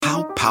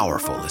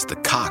powerful is the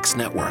Cox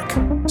network.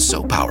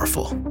 So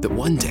powerful that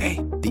one day,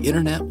 the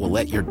internet will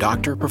let your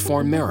doctor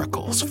perform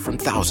miracles from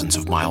thousands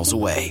of miles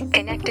away.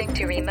 Connecting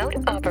to remote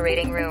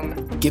operating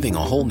room. Giving a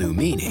whole new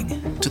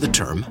meaning to the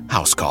term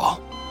house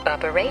call.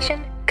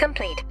 Operation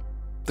complete.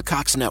 The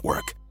Cox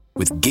network.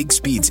 With gig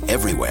speeds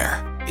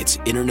everywhere, it's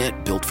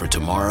internet built for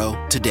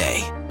tomorrow,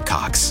 today.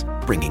 Cox,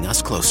 bringing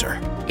us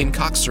closer. In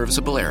Cox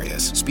serviceable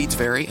areas, speeds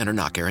vary and are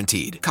not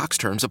guaranteed. Cox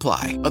terms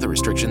apply. Other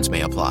restrictions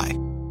may apply.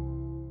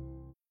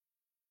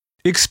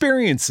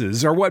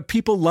 Experiences are what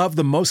people love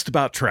the most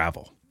about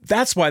travel.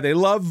 That's why they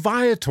love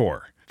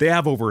Viator. They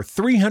have over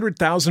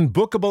 300,000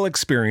 bookable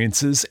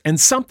experiences and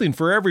something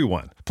for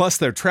everyone. Plus,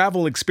 their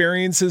travel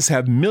experiences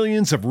have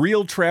millions of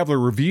real traveler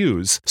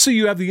reviews, so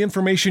you have the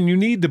information you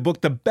need to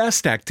book the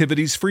best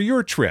activities for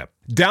your trip.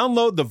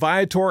 Download the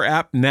Viator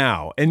app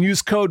now and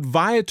use code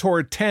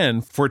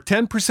Viator10 for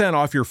 10%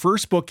 off your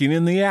first booking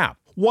in the app.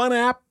 One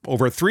app,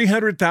 over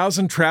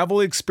 300,000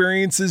 travel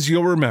experiences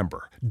you'll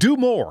remember. Do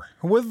more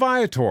with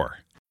Viator.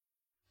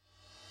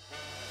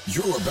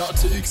 You're about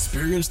to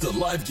experience the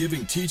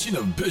life-giving teaching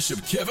of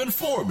Bishop Kevin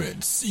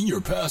Foreman,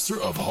 Senior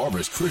Pastor of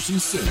Harvest Christian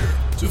Center.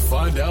 To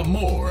find out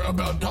more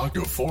about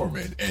Dr.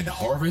 Foreman and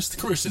Harvest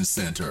Christian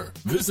Center,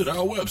 visit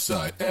our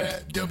website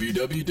at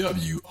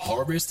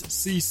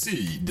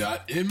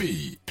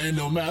www.harvestcc.me. And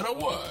no matter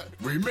what,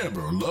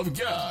 remember, love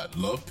God,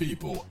 love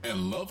people,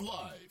 and love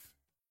life.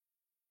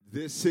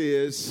 This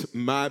is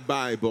my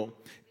Bible.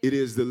 It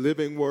is the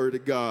living Word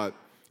of God.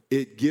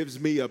 It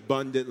gives me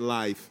abundant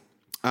life.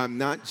 I'm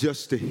not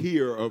just a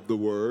hearer of the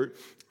Word,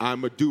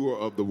 I'm a doer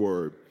of the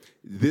Word.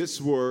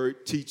 This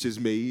Word teaches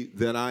me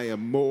that I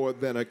am more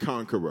than a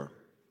conqueror.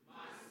 My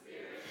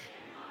spirit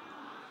and my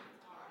mind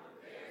are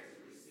prepared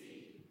to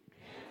receive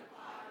and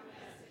apply the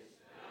message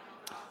that I'm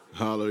about to.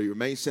 Hallelujah.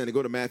 Remain standing.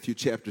 Go to Matthew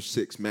chapter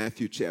 6.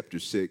 Matthew chapter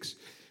 6.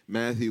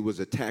 Matthew was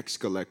a tax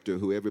collector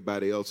who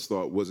everybody else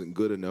thought wasn't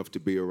good enough to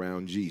be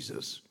around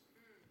Jesus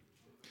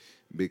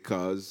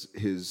because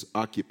his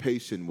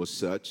occupation was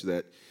such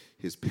that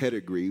his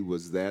pedigree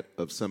was that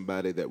of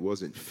somebody that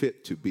wasn't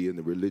fit to be in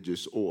the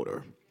religious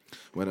order.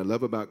 What I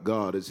love about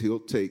God is he'll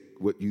take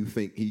what you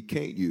think he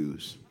can't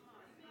use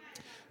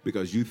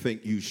because you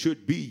think you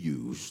should be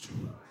used.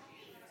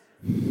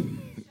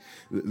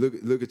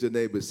 Look at your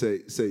neighbor,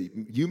 say,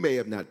 you may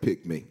have not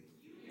picked me,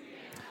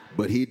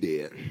 but he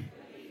did.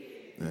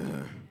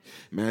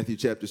 Matthew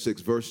chapter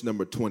 6, verse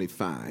number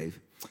 25.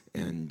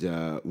 And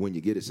when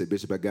you get it, say,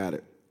 Bishop, I got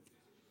it.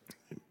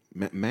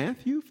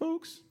 Matthew,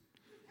 folks?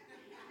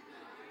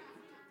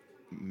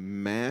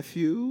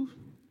 Matthew,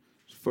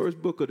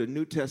 first book of the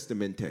New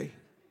Testament.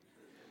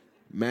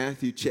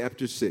 Matthew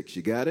chapter 6.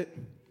 You got it?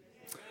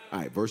 All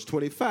right, verse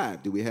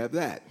 25. Do we have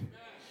that?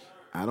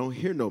 I don't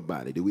hear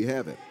nobody. Do we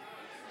have it?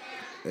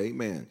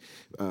 Amen.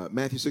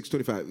 Matthew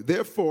 6:25.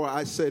 Therefore,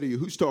 I say to you,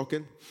 who's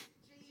talking?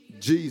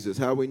 Jesus.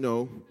 How we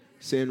know?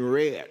 It's in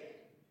red.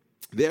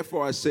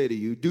 Therefore, I say to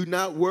you, do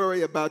not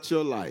worry about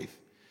your life.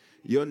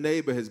 Your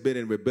neighbor has been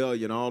in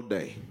rebellion all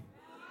day.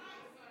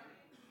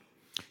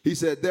 He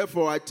said,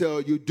 therefore, I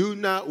tell you, do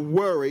not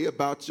worry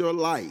about your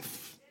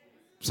life.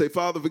 Say,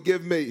 Father,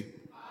 forgive me.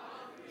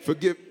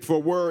 Forgive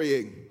for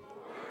worrying,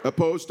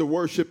 opposed to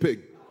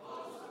worshiping.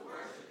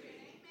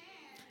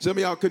 Some of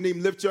y'all couldn't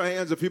even lift your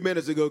hands a few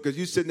minutes ago because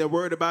you're sitting there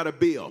worried about a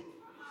bill.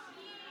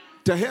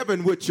 To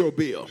heaven with your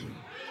bill.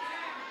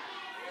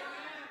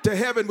 To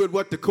heaven with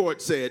what the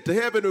court said. To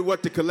heaven with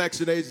what the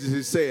collection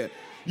agency said.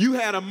 You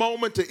had a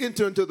moment to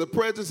enter into the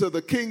presence of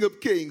the King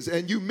of Kings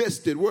and you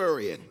missed it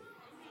worrying.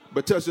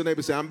 But touch your neighbor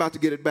and say, I'm about to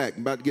get it back.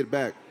 I'm about to get it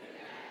back.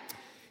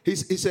 He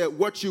said,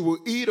 what you will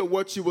eat or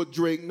what you will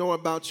drink, know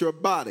about your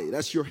body.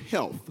 That's your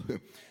health.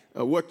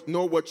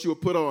 Know what you'll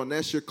put on.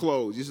 That's your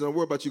clothes. You said, don't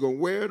worry about you going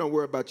to wear. Don't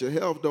worry about your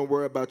health. Don't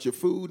worry about your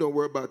food. Don't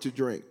worry about your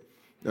drink.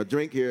 Now,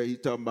 drink here, he's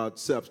talking about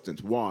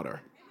substance,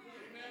 water.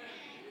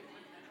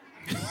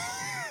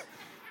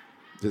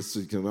 Just so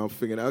you can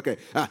figure it out. Okay.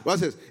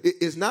 Watch this.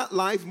 Is not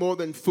life more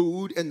than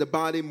food and the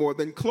body more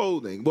than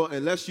clothing? Well,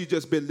 unless you've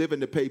just been living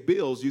to pay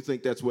bills, you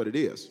think that's what it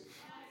is.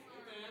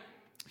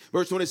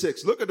 Verse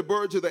 26. Look at the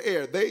birds of the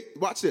air.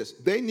 Watch this.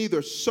 They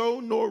neither sow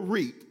nor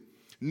reap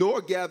nor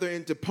gather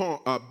into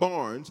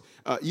barns,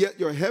 yet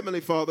your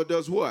heavenly Father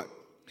does what?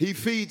 He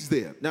feeds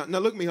them. Now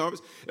look at me,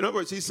 Harvest. In other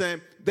words, he's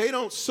saying they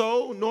don't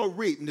sow nor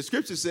reap. And the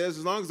scripture says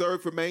as long as the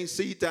earth remains,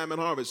 seed time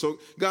and harvest. So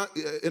God,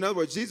 in other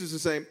words, Jesus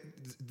is saying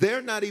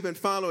they're not even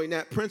following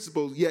that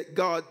principle, yet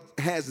God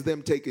has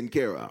them taken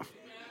care of.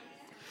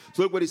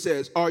 So look what he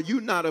says. Are you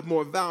not of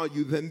more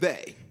value than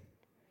they?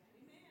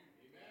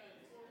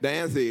 The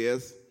answer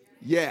is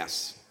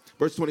yes.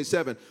 Verse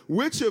 27,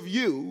 which of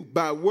you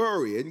by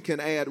worrying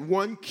can add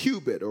 1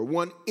 cubit or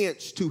 1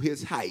 inch to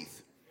his height?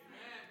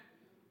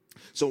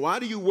 So why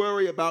do you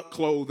worry about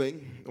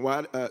clothing?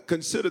 Why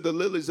consider the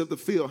lilies of the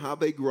field, how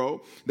they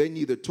grow. They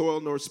neither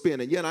toil nor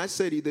spin. And yet I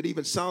say to you that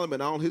even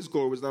Solomon, all his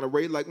glory, was not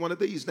arrayed like one of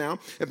these. Now,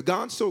 if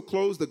God so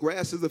clothes the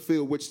grass of the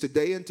field, which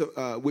today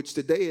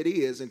it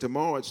is, and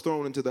tomorrow it's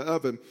thrown into the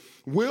oven,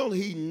 will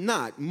he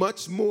not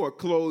much more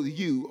clothe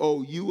you,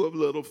 O you of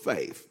little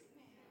faith?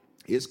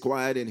 It's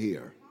quiet in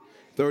here.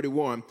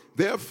 31.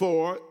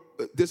 Therefore,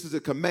 this is a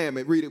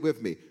commandment. Read it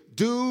with me.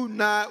 Do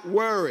not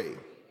worry.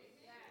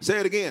 Say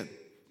it again.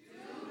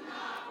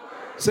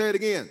 Say it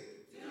again.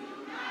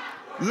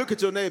 Look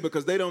at your neighbor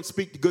because they don't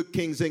speak good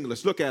King's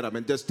English. Look at them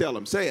and just tell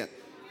them. Say it.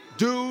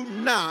 Do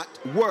not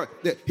worry.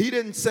 He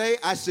didn't say,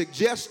 I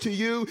suggest to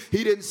you.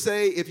 He didn't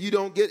say, if you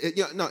don't get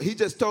it. No, he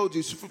just told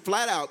you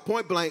flat out,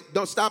 point blank,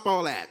 don't stop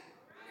all that.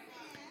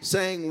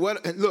 Saying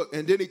what, and look,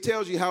 and then he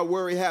tells you how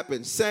worry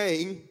happens.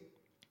 Saying,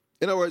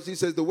 in other words, he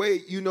says, the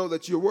way you know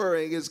that you're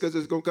worrying is because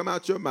it's going to come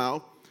out your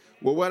mouth.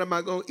 Well, what am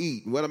I going to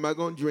eat? What am I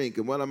going to drink?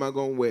 And what am I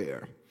going to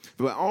wear?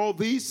 But all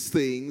these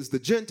things the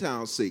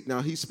Gentiles seek.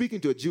 Now, he's speaking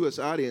to a Jewish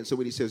audience, so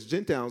when he says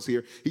Gentiles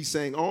here, he's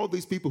saying all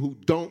these people who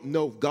don't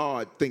know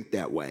God think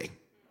that way.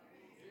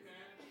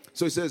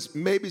 So he says,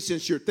 maybe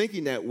since you're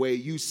thinking that way,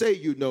 you say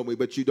you know me,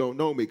 but you don't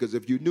know me, because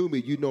if you knew me,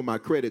 you know my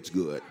credit's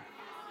good.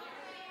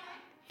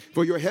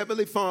 For your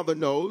heavenly Father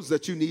knows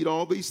that you need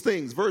all these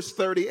things. Verse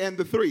 30 and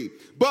the 3.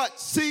 But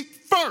seek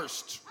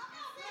first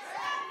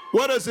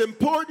what is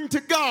important to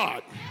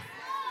God.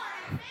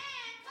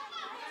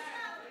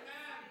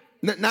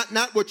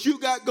 Not what you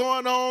got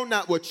going on,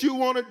 not what you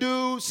want to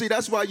do. See,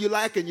 that's why you're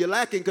lacking. You're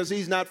lacking because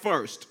he's not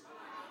first.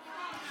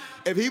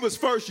 If he was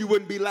first, you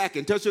wouldn't be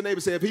lacking. Touch your neighbor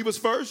and say, if he was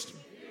first,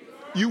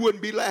 you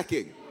wouldn't be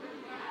lacking.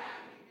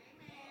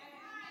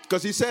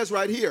 Because he says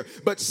right here,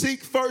 but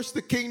seek first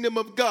the kingdom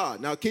of God.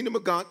 Now, kingdom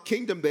of God,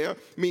 kingdom there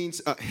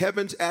means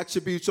heaven's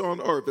attributes on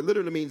earth. It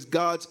literally means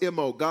God's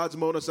MO, God's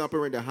modus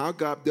operandi, how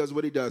God does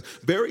what he does.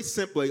 Very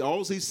simply,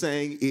 all he's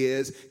saying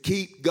is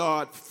keep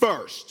God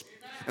first.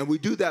 And we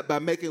do that by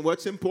making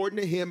what's important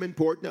to him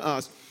important to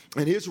us.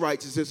 And his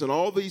righteousness and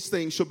all these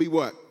things shall be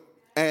what?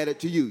 Added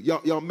to you.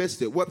 Y'all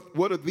missed it.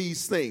 What are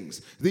these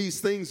things? These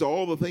things are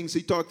all the things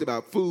he talked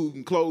about. Food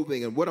and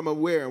clothing and what am I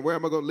wearing? Where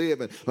am I going to live?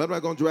 And what am I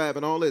going to drive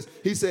and all this?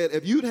 He said,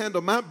 if you'd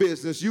handle my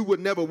business, you would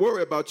never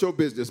worry about your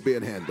business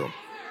being handled.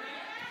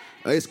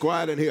 It's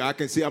quiet in here. I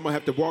can see I'm going to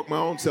have to walk my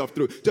own self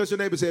through. Just your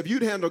neighbor say, if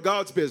you'd handle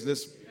God's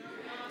business,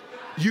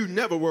 you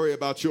never worry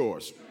about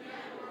yours.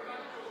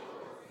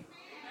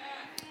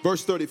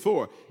 Verse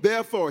 34,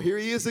 therefore, here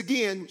he is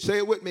again, say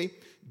it with me,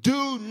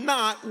 do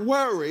not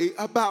worry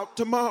about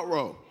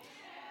tomorrow.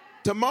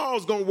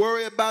 Tomorrow's going to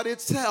worry about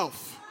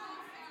itself.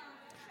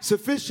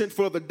 Sufficient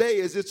for the day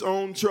is its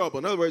own trouble.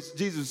 In other words,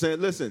 Jesus is saying,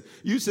 listen,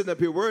 you sitting up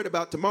here worried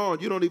about tomorrow,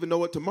 and you don't even know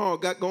what tomorrow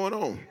got going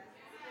on.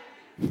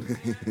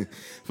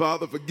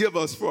 Father, forgive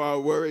us for our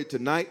worry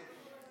tonight.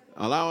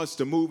 Allow us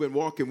to move and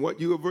walk in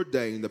what you have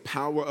ordained, the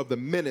power of the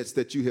minutes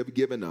that you have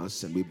given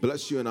us. And we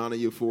bless you and honor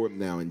you for it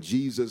now in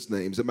Jesus'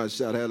 name. Somebody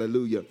shout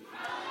hallelujah.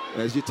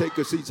 As you take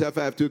your seats, have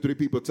 5, 2, 3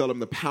 people tell them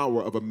the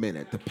power of a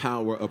minute, the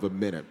power of a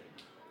minute.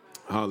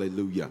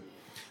 Hallelujah.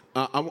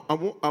 I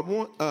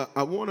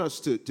want us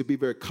to be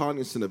very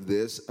cognizant of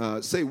this.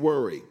 Say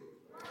worry.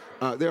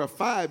 There are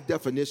 5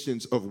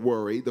 definitions of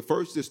worry. The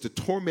first is to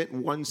torment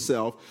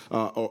oneself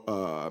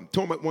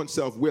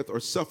with or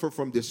suffer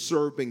from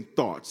disturbing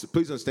thoughts.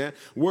 Please understand,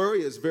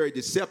 worry is very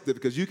deceptive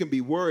because you can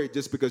be worried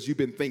just because you've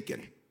been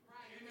thinking.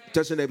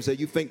 Touch your neighbor and say,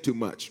 you think too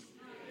much.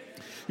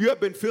 You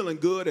have been feeling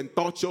good and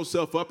thought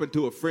yourself up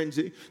into a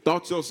frenzy,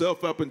 thought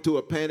yourself up into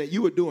a panic.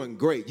 You were doing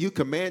great. You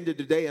commanded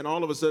today, and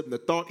all of a sudden the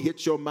thought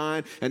hits your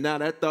mind, and now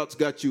that thought's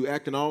got you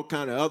acting all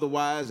kind of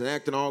otherwise and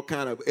acting all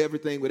kind of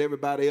everything with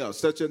everybody else.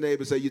 Touch your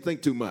neighbor and say, you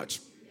think too much.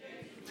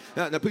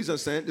 Now, please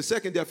understand, the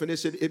second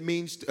definition, it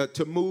means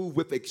to move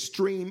with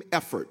extreme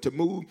effort, to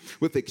move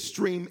with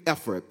extreme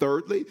effort.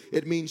 Thirdly,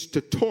 it means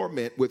to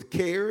torment with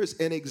cares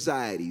and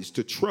anxieties,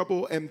 to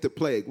trouble and to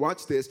plague.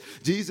 Watch this.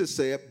 Jesus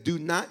said, do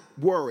not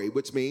worry,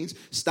 which means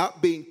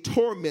stop being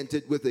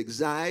tormented with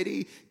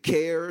anxiety,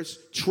 cares,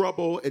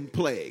 trouble, and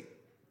plague.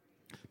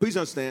 Please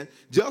understand,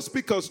 just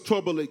because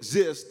trouble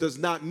exists does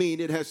not mean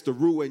it has to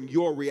ruin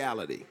your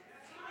reality.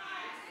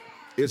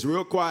 It's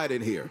real quiet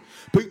in here.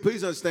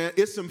 Please understand,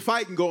 it's some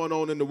fighting going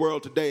on in the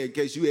world today in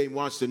case you ain't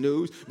watched the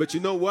news. But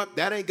you know what?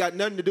 That ain't got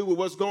nothing to do with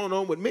what's going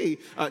on with me.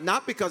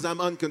 Not because I'm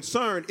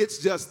unconcerned. It's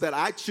just that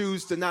I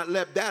choose to not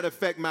let that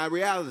affect my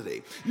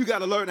reality. You got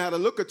to learn how to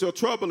look at your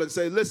trouble and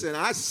say, listen,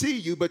 I see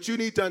you, but you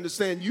need to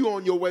understand you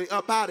on your way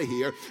up out of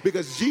here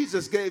because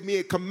Jesus gave me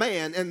a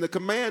command, and the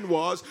command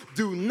was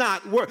do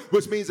not worry,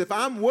 which means if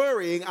I'm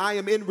worrying, I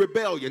am in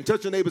rebellion.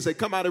 Touch your neighbor and say,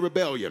 come out of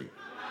rebellion.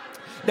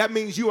 That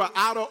means you are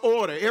out of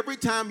order. Every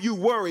time you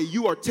worry,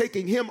 you are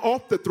taking him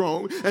off the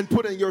throne and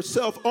putting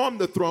yourself on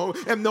the throne.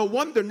 And no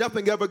wonder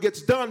nothing ever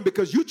gets done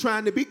because you're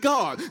trying to be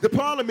God. The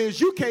problem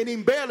is you can't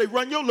even barely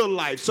run your little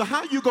life. So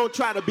how you going to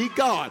try to be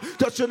God?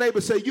 Touch your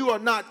neighbor, say you are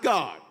not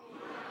God.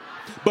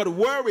 But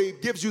worry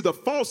gives you the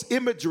false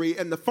imagery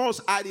and the false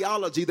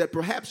ideology that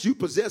perhaps you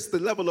possess the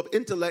level of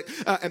intellect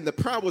and the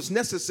prowess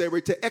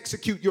necessary to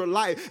execute your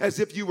life as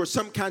if you were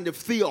some kind of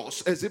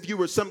theos, as if you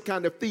were some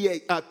kind of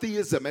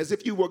theism, as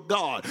if you were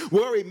God.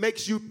 Worry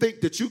makes you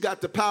think that you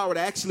got the power to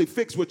actually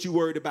fix what you're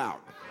worried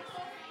about.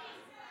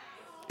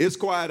 It's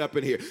quiet up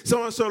in here.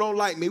 So-and-so don't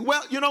like me.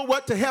 Well, you know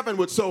what? To heaven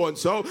with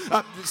so-and-so.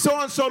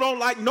 So-and-so don't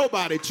like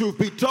nobody, truth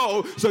be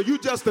told. So you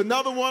just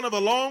another one of a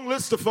long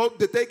list of folk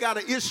that they got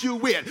an issue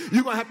with.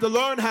 You're going to have to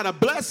learn how to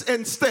bless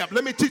and step.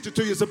 Let me teach it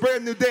to you. It's a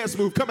brand new dance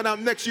move coming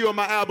out next year on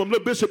my album,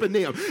 Little Bishop and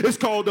them. It's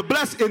called the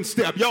Bless and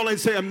Step. Y'all ain't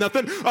saying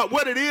nothing.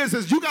 What it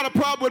is you got a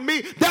problem with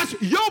me.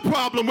 That's your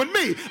problem with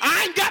me.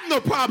 I ain't got no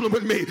problem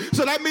with me.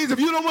 So that means if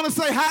you don't want to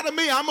say hi to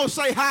me, I'm going to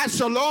say hi,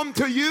 shalom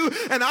to you,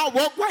 and I'll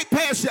walk right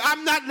past you.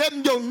 I'm not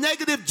letting your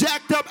negative,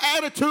 jacked up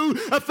attitude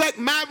affect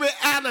my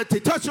reality.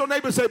 Touch your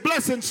neighbor and say,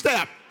 bless and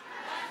step.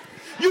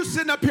 You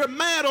sitting up here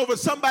mad over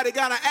somebody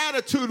got an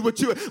attitude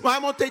with you. Why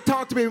won't they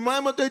talk to me? Why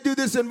won't they do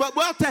this? And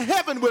well, to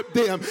heaven with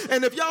them.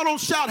 And if y'all don't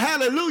shout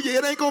hallelujah,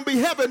 it ain't going to be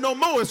heaven no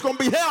more. It's going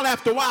to be hell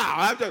after a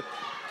while.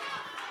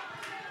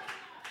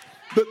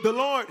 The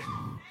Lord,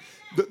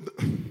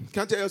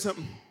 can I tell you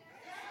something?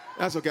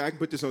 That's okay. I can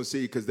put this on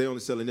CD because they're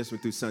only selling this one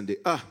through Sunday.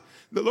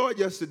 The Lord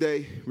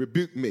yesterday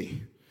rebuked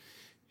me.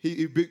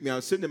 He rebuked me. I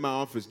was sitting in my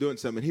office doing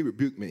something, and he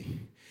rebuked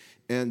me.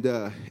 And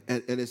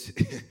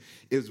it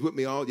was with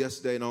me all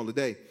yesterday and all the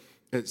day.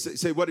 And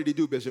say, what did he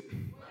do, Bishop?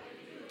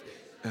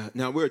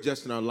 Now, we're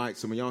adjusting our lights.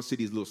 So when y'all see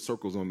these little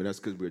circles on me, that's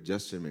because we're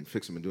adjusting them and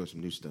fixing them and doing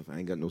some new stuff. I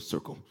ain't got no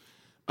circle.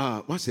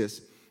 Watch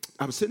this.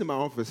 I was sitting in my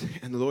office,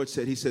 and the Lord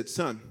said, he said,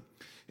 son,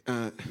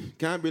 can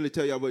I really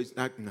tell y'all what he's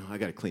like? No, I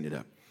got to clean it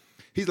up.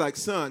 He's like,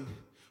 son,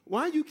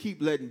 why you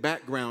keep letting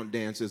background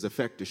dancers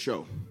affect the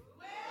show?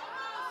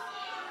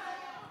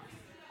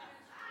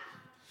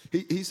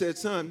 He said,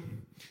 son,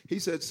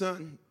 and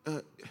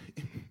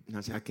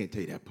I said, I can't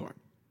tell you that part.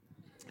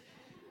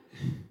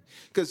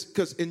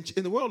 Because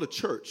in the world of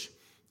church,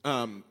 a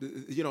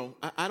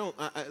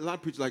lot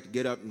of preachers like to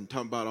get up and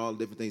talk about all the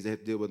different things they have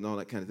to deal with and all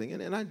that kind of thing.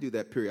 And I do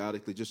that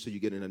periodically just so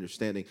you get an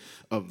understanding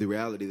of the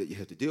reality that you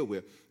have to deal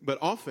with. But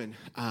often,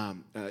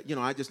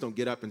 I just don't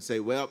get up and say,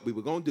 well, we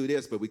were going to do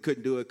this, but we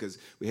couldn't do it because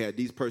we had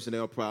these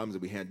personnel problems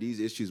and we had these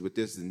issues with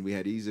this and we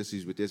had these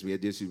issues with this, we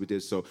had issues with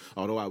this. So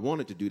although I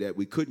wanted to do that,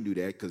 we couldn't do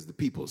that because the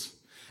people's.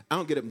 I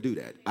don't get up and do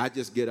that. I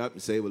just get up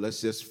and say, well, let's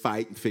just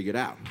fight and figure it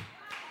out.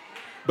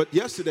 But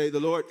yesterday, the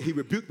Lord, he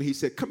rebuked me. He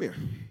said, come here.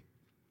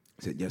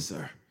 I said, yes,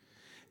 sir.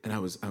 And I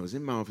was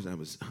in my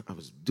office. I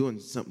was doing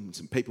some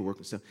paperwork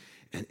and stuff.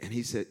 And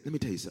he said, let me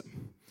tell you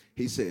something.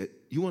 He said,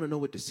 you want to know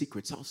what the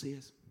secret sauce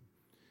is?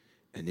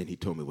 And then he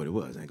told me what it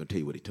was. I ain't going to tell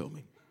you what he told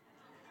me.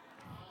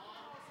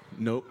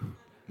 Nope.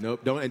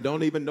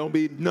 Don't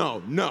be,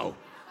 no.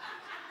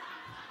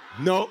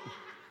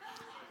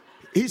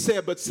 He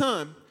said, but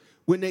son,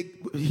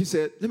 he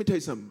said, let me tell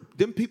you something.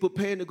 Them people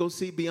paying to go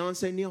see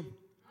Beyonce and them,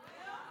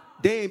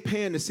 they ain't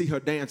paying to see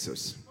her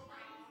dancers.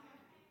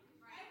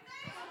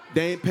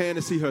 They ain't paying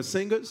to see her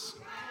singers.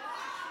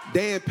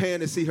 They ain't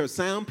paying to see her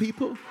sound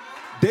people.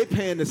 They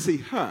paying to see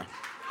her.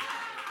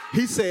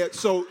 He said,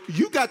 so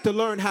you got to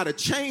learn how to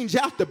change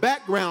out the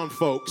background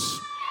folks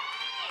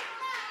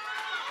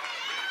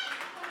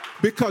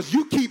because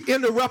you keep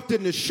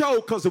interrupting the show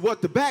because of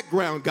what the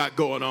background got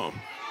going on.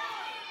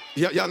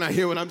 Y'all not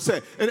hear what I'm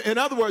saying? In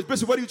other words,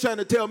 Bishop, what are you trying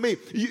to tell me?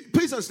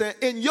 Please understand,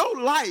 in your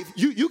life,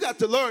 you got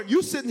to learn.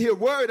 You sitting here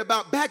worried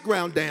about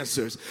background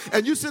dancers.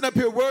 And you sitting up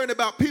here worrying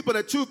about people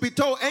that, truth be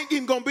told, ain't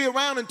even going to be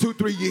around in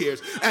 2-3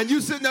 years. And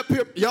you sitting up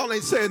here, y'all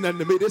ain't saying nothing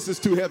to me. This is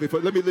too heavy.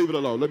 Let me leave it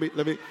alone. Let me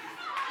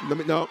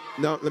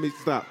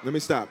stop. Let me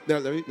stop.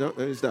 Let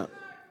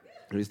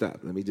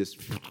me just.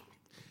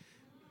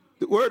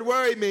 The word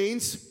worry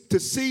means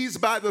to seize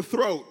by the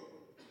throat.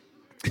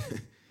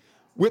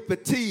 With the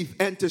teeth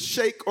and to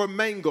shake or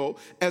mangle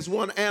as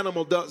one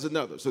animal does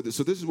another. So this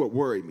is what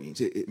worry means.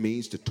 It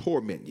means to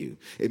torment you.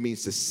 It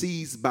means to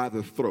seize by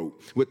the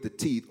throat with the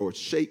teeth or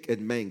shake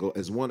and mangle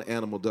as one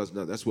animal does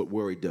another. That's what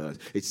worry does.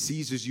 It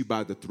seizes you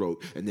by the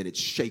throat and then it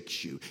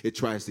shakes you. It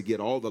tries to get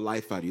all the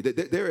life out of you.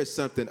 There is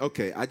something,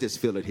 okay, I just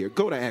feel it here.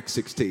 Go to Acts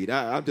 16.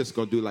 I'm just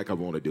going to do like I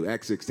want to do.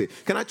 Acts 16.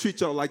 Can I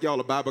treat y'all like y'all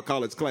a Bible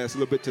college class a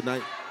little bit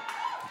tonight?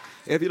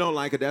 If you don't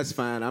like it, that's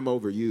fine. I'm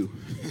over you.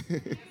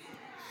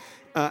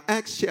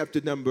 Acts chapter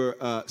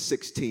number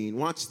 16.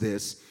 Watch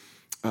this.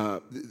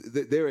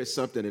 There is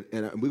something,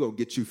 and we're going to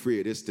get you free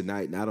of this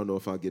tonight, and I don't know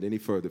if I'll get any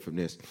further from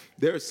this.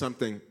 There is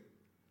something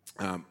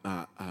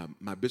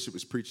my bishop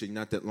was preaching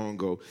not that long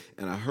ago,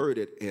 and I heard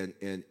it, and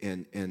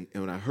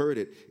when I heard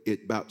it,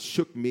 it about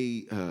shook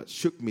me to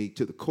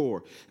the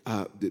core,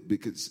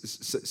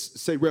 because,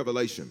 say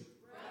Revelation.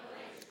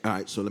 All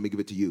right, so let me give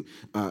it to you.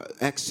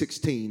 Acts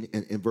 16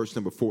 and verse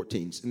number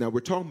 14. Now, we're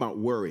talking about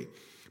worry.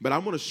 But I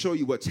want to show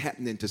you what's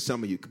happening to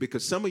some of you.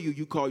 Because some of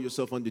you call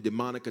yourself under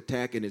demonic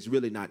attack, and it's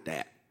really not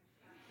that.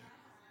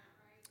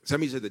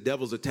 Some of you say the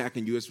devil's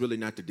attacking you. It's really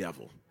not the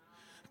devil.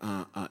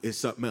 It's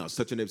something else.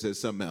 Such a name says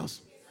something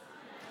else.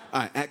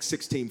 All right, Acts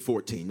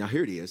 16:14. Now,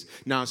 here it is.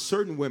 Now, a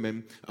certain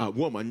woman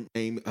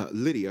named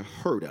Lydia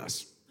heard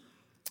us.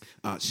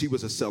 She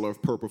was a seller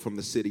of purple from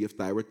the city of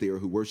Thyatira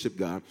who worshiped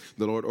God.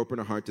 The Lord opened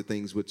her heart to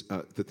things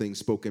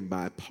spoken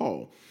by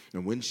Paul.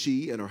 And when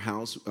she and her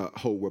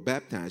household were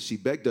baptized, she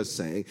begged us,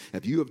 saying,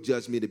 if you have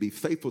judged me to be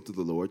faithful to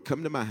the Lord,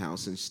 come to my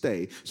house and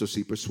stay. So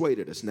she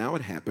persuaded us. Now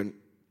it happened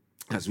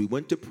as we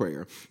went to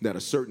prayer, that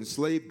a certain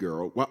slave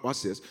girl,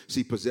 watch this,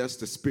 she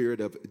possessed the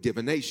spirit of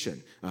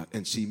divination,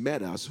 and she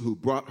met us, who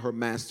brought her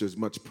masters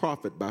much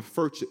profit by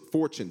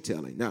fortune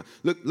telling. Now,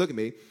 look at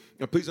me.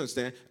 Now, please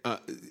understand,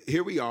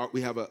 here we are.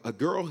 We have a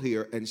girl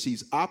here, and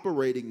she's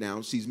operating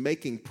now. She's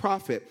making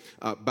profit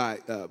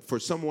for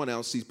someone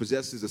else. She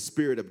possesses a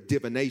spirit of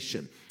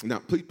divination. Now,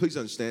 please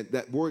understand,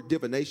 that word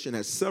divination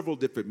has several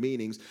different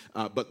meanings,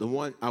 but the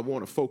one I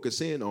want to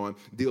focus in on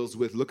deals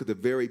with, look at the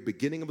very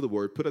beginning of the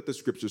word. Put up the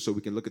scripture so we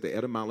can look at the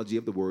etymology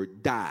of the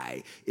word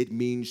die. It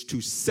means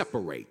to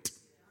separate,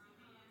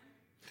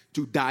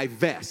 to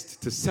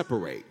divest, to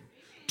separate,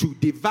 to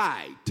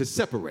divide, to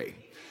separate.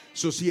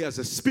 So she has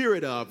a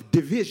spirit of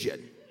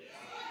division.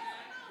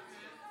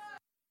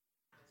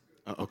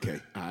 Okay,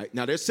 all right.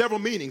 Now, there's several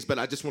meanings, but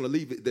I just want to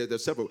leave it there.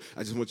 There's several.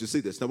 I just want you to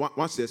see this. Now,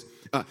 watch this.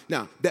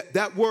 Now,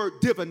 that word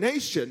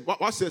divination,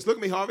 watch this. Look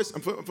at me, Harvest.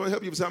 I'm going to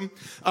help you with something.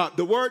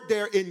 The word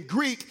there in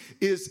Greek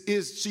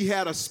is she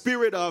had a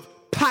spirit of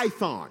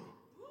python.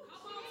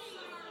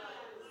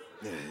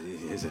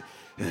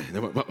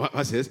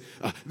 Watch this.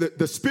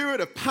 The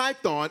spirit of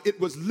Python, it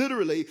was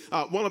literally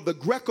one of the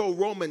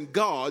Greco-Roman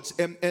gods,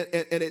 and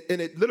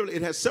it literally,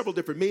 it has several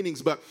different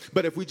meanings, but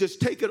if we just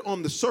take it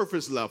on the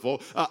surface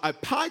level, a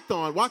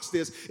python, watch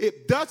this,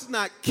 it does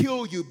not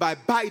kill you by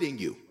biting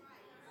you.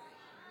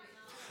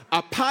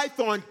 A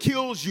python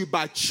kills you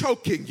by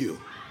choking you.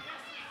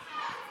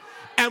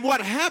 And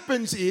what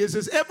happens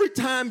is every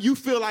time you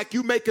feel like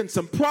you're making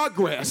some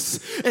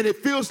progress and it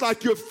feels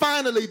like you're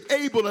finally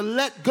able to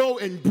let go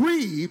and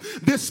breathe,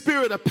 this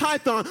spirit of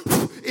python,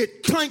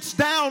 it clanks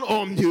down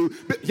on you.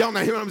 Y'all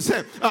not hearing what I'm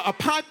saying? A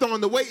python,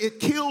 the way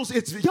it kills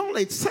its, y'all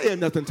ain't saying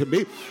nothing to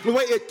me. The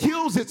way it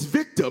kills its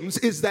victims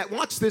is that,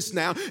 watch this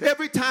now,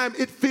 every time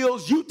it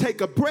feels you take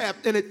a breath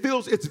and it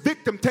feels its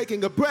victim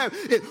taking a breath,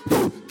 it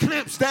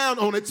clamps down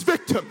on its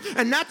victim.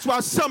 And that's why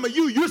some of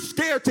you're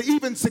scared to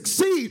even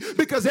succeed,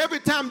 because every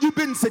time you've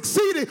been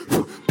succeeding,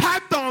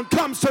 Python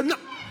comes to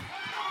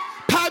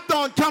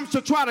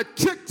try to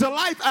kick the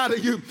life out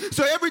of you.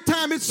 So every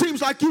time it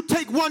seems like you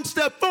take one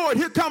step forward,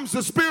 here comes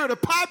the spirit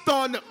of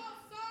Python.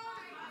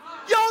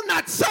 Y'all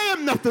not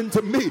saying nothing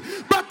to me.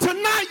 But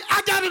tonight,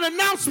 I got an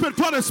announcement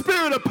for the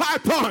spirit of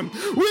Python.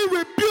 We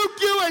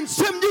rebuke you and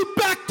send you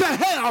back to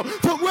hell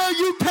from where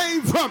you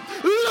came from.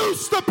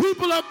 Loose the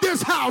people of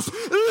this house.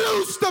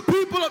 Loose the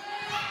people of...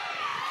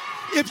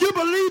 If you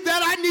believe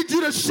that, I need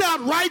you to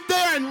shout right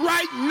there and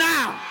right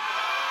now.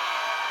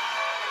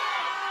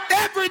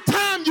 Every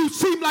time you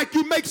seem like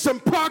you make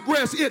some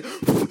progress, it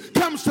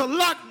comes to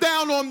lock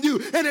down on you,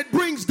 and it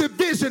brings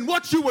division.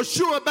 What you were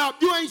sure about,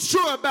 you ain't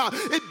sure about.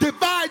 It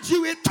divides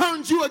you. It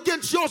turns you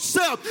against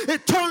yourself.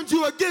 It turns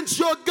you against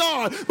your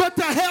God. But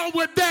to hell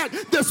with that.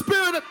 The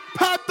spirit of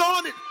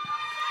Python, it...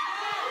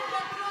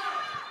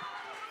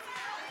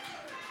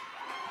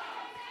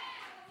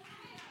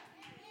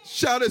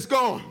 Shout, it's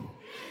gone.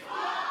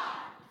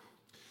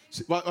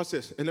 Watch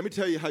this. And let me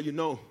tell you how you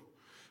know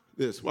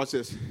this. Watch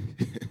this.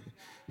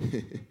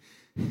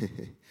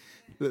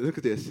 Look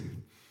at this.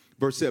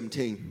 Verse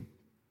 17.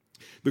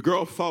 The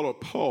girl followed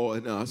Paul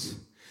and us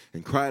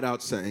and cried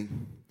out,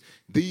 saying,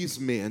 "These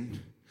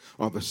men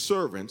are the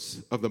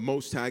servants of the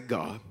Most High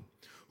God,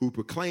 who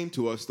proclaim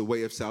to us the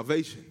way of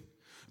salvation."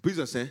 Please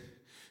understand,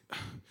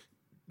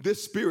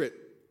 this spirit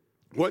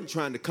wasn't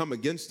trying to come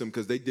against them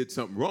because they did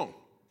something wrong.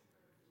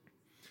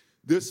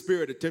 This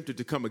spirit attempted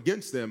to come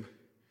against them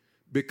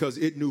because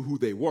it knew who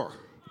they were.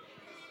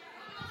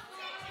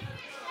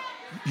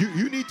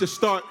 You need to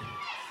start.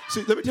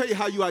 See, let me tell you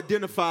how you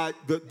identify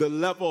the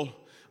level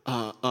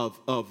of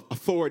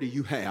authority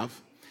you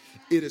have.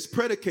 It is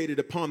predicated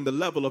upon the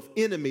level of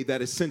enemy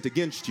that is sent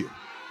against you.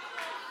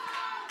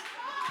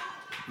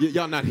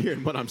 Y'all not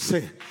hearing what I'm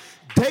saying?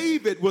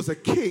 David was a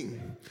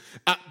king,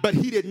 but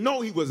he didn't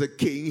know he was a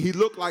king. He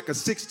looked like a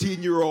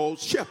 16-year-old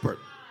shepherd.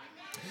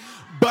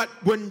 But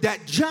when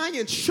that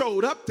giant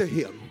showed up to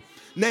him,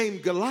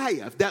 named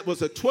Goliath, that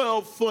was a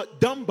 12-foot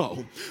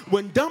Dumbo.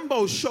 When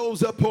Dumbo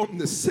shows up on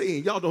the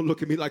scene, y'all don't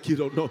look at me like you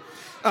don't know.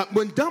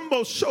 When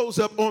Dumbo shows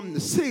up on the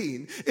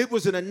scene, it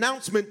was an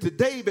announcement to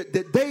David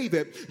that,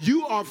 David,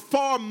 you are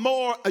far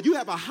more, you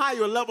have a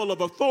higher level of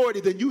authority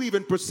than you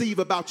even perceive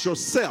about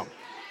yourself.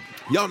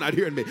 Y'all not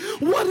hearing me.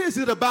 What is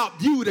it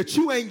about you that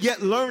you ain't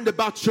yet learned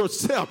about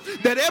yourself?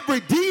 That every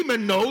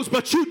demon knows,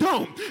 but you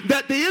don't.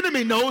 That the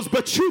enemy knows,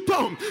 but you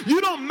don't. You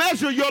don't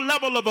measure your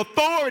level of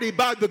authority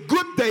by the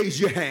good days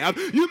you have.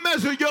 You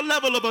measure your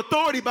level of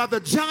authority by the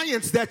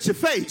giants that you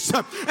face.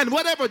 And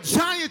whatever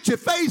giant you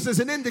face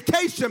is an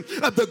indication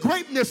of the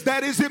greatness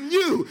that is in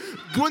you.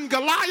 When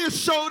Goliath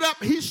showed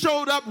up, he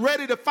showed up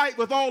ready to fight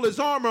with all his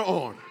armor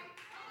on.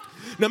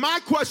 Now my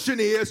question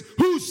is,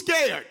 who's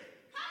scared?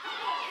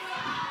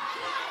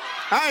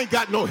 I ain't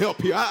got no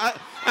help here. I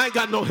ain't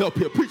got no help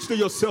here. Preach to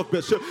yourself,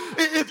 Bishop.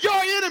 If your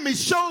enemy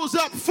shows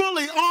up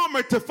fully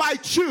armored to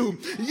fight you,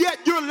 yet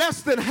you're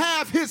less than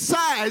half his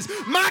size,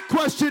 my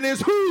question is,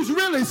 who's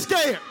really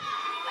scared?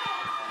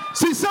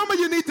 See, some of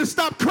you need to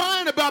stop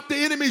crying about the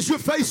enemies you're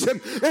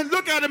facing and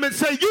look at them and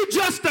say, you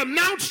just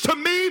announced to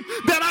me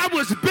that I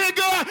was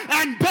bigger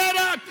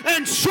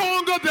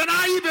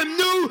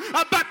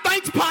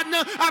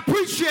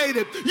appreciate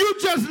it. You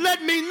just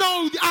let me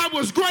know I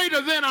was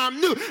greater than I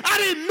knew. I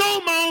didn't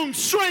know my own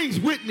strength,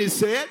 Whitney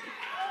said.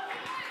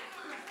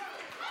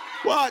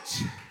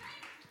 Watch.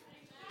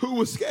 Who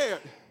was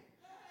scared?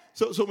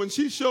 So when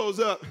she shows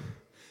up,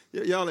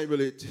 y'all ain't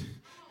really,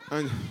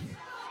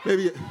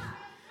 maybe,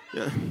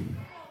 yeah.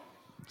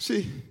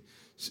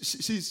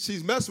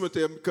 She's messing with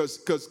them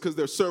because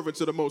they're servants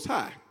of the Most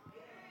High.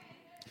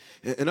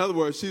 In other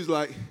words, she's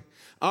like,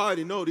 I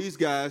already know these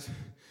guys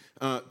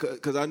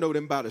because I know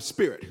them by the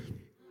Spirit.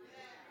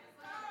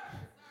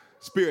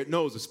 Spirit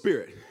knows the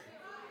Spirit.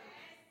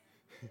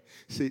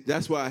 See,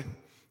 that's why,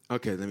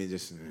 okay, let me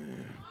just,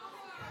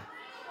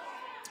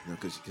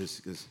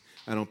 because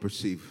I don't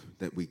perceive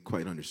that we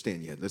quite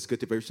understand yet. Let's get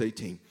to verse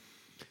 18.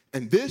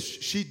 And this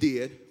she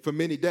did for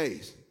many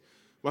days.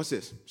 Watch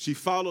this. She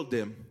followed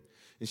them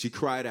and she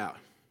cried out.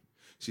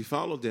 She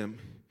followed them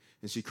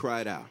and she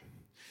cried out.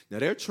 Now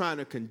they're trying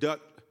to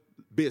conduct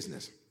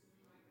business.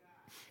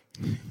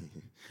 I'm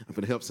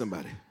going to help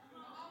somebody.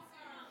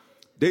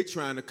 They're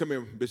trying to, come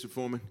here, Bishop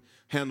Foreman,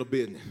 handle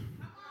business.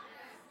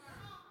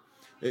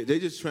 They're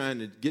just trying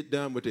to get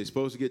done what they're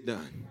supposed to get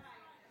done.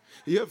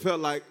 You ever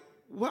felt like,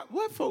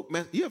 what folk,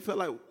 you ever felt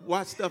like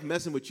watch stuff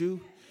messing with you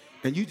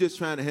and you just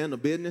trying to handle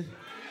business?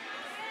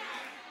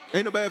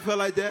 Ain't nobody felt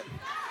like that?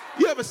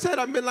 You ever said,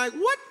 I've been like,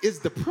 what is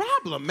the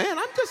problem, man?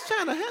 I'm just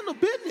trying to handle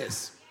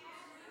business.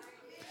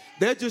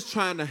 They're just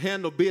trying to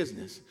handle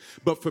business.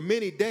 But for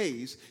many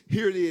days,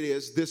 here it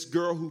is, this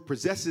girl who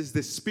possesses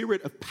this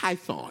spirit of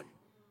Python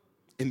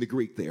in the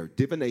Greek there,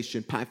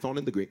 divination, Python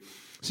in the Greek.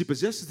 She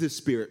possesses this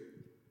spirit,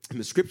 and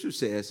the scripture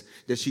says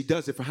that she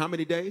does it for how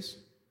many days?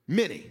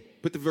 Many.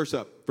 Put the verse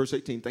up, verse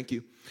 18, thank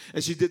you.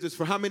 And she did this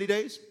for how many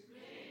days?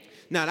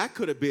 Now, that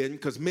could have been,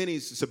 because many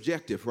is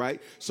subjective,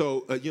 right?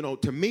 So,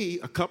 to me,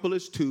 a couple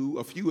is 2,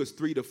 a few is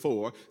 3 to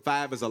 4,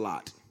 5 is a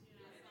lot.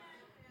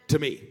 To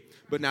me.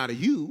 But now to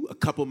you, a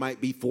couple might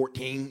be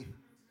 14.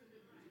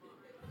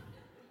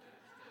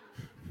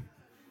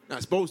 Now,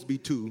 it's supposed to be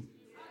 2.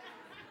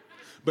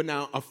 But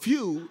now, a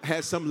few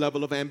has some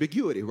level of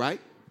ambiguity, right?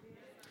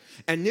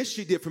 And this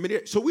she did for many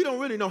days. So we don't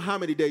really know how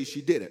many days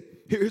she did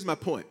it. Here's my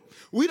point.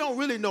 We don't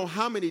really know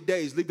how many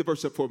days, leave the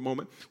verse up for a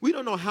moment. We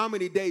don't know how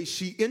many days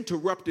she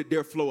interrupted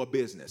their flow of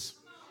business.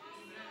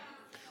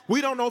 We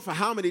don't know for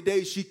how many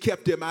days she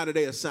kept them out of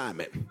their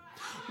assignment.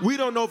 We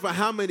don't know for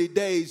how many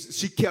days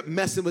she kept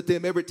messing with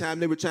them every time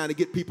they were trying to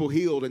get people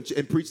healed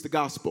and preach the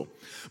gospel.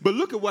 But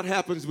look at what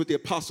happens with the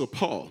Apostle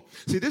Paul.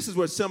 See, this is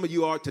where some of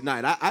you are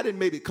tonight. I didn't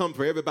maybe come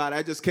for everybody.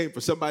 I just came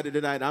for somebody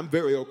tonight. I'm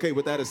very okay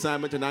with that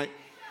assignment tonight.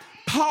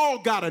 Paul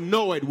got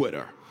annoyed with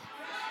her.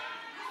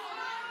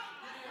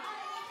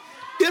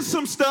 It's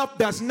some stuff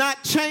that's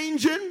not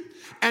changing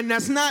and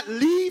that's not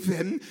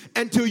leaving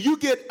until you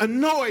get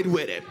annoyed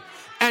with it.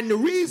 And the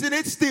reason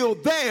it's still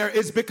there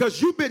is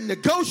because you've been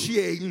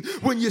negotiating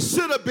when you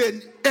should have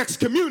been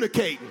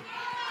excommunicating.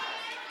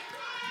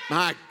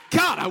 My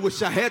God, I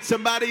wish I had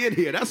somebody in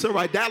here. That's all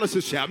right. Dallas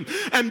is shouting.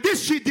 And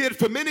this she did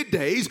for many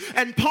days,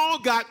 and Paul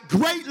got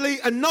greatly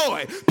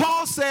annoyed.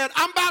 Paul said,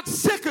 I'm about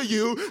sick of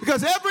you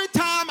because every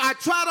time I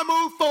try to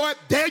move forward,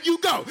 there you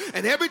go.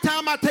 And every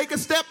time I take a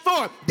step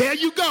forward, there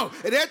you go.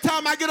 And every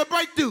time I get a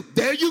breakthrough,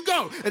 there you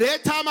go. And every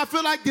time I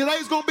feel like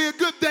today's going to be a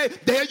good day,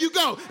 there you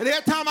go. And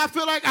every time I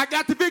feel like I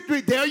got the victory,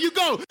 there you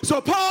go.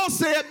 So Paul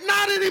said,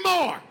 not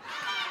anymore.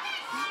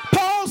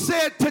 Paul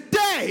said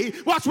today,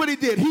 watch what he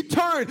did. He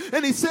turned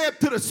and he said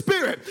to the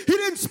spirit. He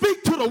didn't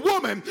speak to the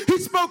woman. He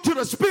spoke to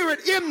the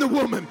spirit in the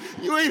woman.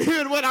 You ain't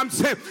hearing what I'm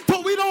saying.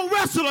 For we don't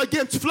wrestle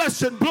against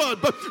flesh and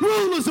blood, but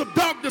rulers of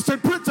darkness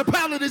and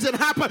principalities and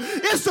high power.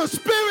 It's the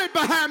spirit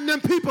behind them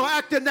people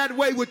acting that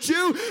way with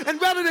you.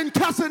 And rather than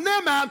cussing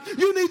them out,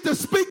 you need to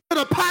speak to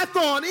the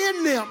Python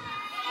in them.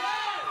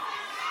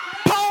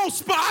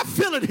 I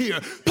feel it here.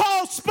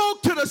 Paul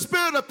spoke to the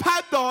spirit of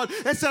Python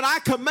and said, I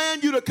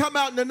command you to come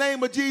out in the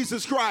name of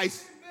Jesus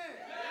Christ.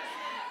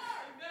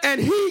 And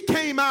he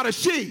came out of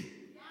she.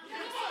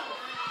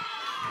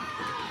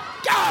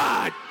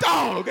 God,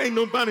 dog, ain't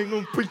nobody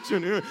gonna preach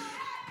in here.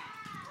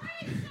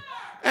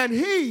 And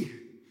he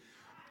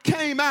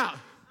came out.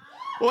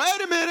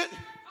 Wait a minute.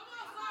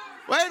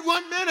 Wait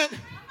 1 minute.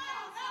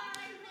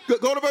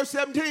 Go to verse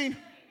 17.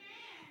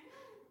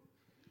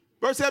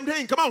 Verse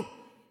 17, come on.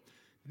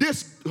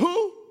 This who?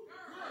 Girl.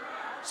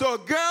 So a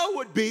girl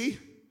would be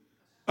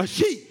a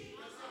she.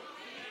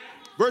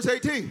 Verse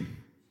 18.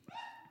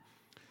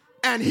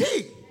 And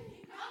he.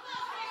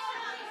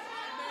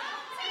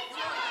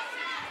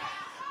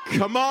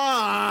 Come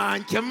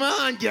on,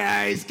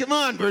 guys. Come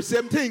on, verse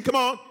 17. Come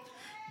on.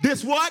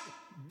 This what?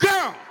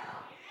 Girl.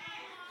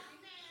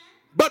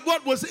 But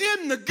what was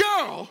in the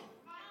girl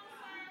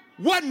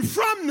wasn't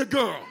from the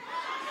girl.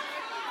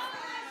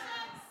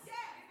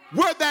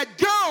 Where that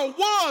girl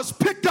was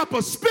picked up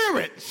a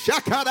spirit.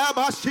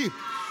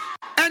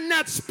 And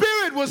that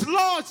spirit was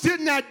lodged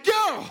in that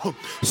girl.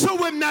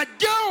 So when that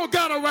girl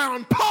got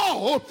around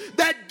Paul,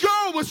 that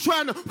girl was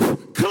trying to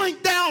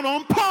clink down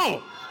on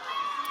Paul.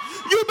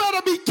 You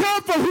better be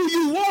careful who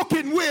you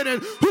walking with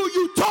and who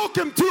you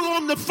talking to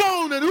on the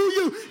phone and who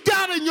you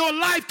got in your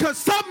life, because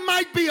something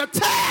might be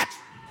attached.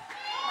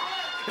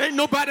 Ain't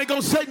nobody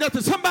gonna say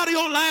nothing. Somebody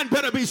online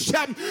better be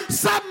shouting.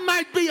 Something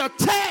might be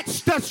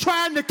attached that's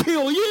trying to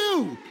kill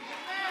you.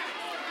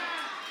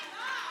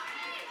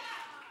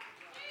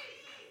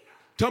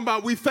 Talking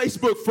about we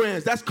Facebook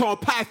friends. That's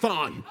called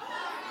Python.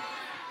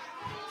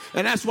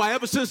 And that's why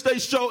ever since they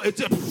show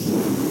it's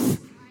just,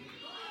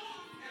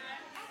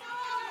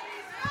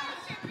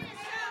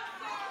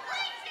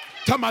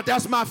 talking about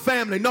that's my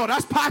family. No,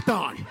 that's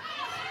Python.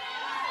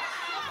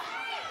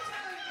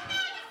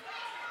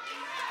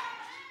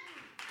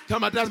 Talking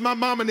about that's my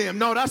mom and them.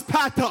 No, that's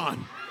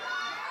Python.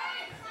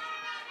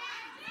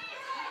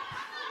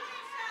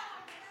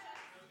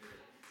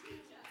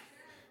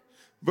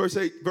 Verse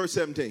 8, verse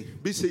 17.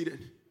 Be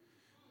seated.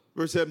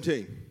 Verse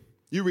 17.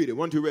 You read it.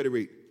 1, 2, ready,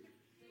 read.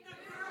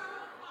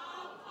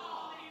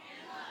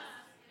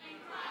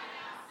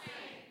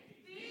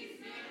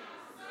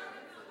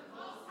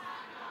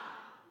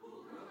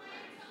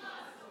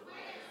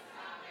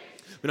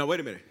 Now,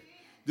 wait a minute.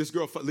 This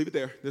girl, leave it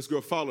there. This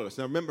girl followed us.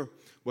 Now, remember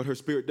what her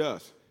spirit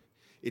does.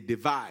 It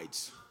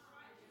divides.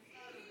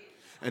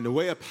 And the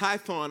way a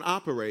python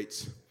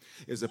operates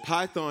is a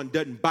python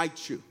doesn't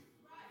bite you.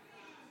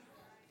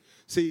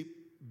 See,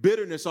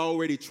 bitterness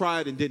already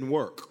tried and didn't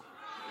work.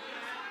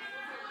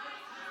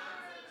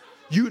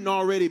 You'd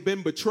already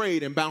been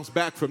betrayed and bounced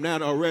back from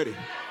that already.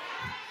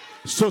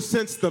 So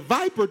since the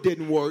viper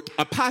didn't work,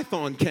 a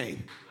python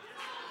came.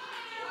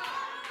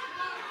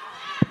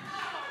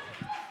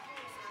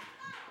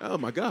 Oh,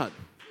 my God.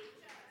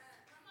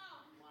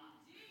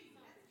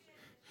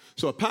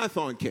 So a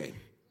python came.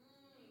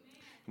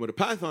 What a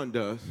python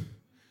does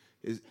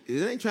is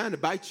it ain't trying to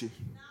bite you.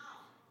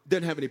 It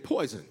doesn't have any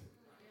poison.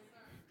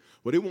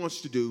 What it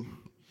wants to do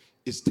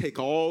is take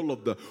all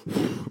of the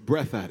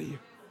breath out of you.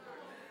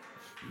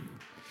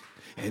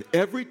 And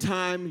every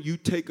time you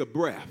take a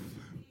breath,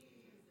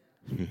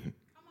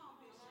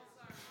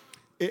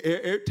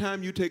 every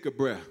time you take a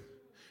breath,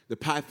 the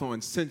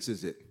python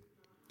senses it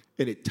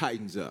and it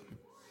tightens up.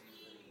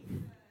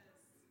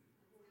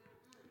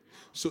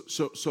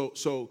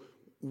 So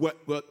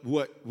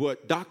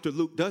what Dr.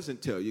 Luke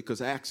doesn't tell you,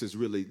 because Acts is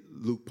really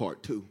Luke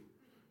part 2.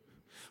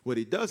 What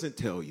he doesn't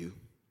tell you,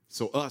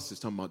 so us is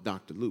talking about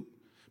Dr. Luke.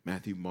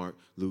 Matthew, Mark,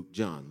 Luke,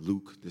 John.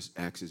 Luke, this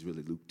Acts is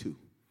really Luke 2.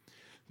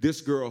 This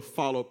girl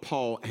followed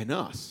Paul and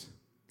us,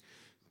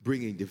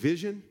 bringing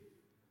division.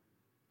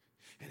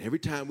 And every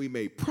time we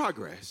made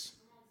progress,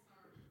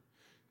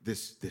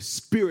 this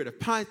spirit of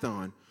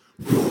Python,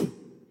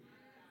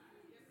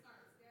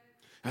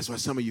 that's why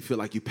some of you feel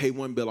like you pay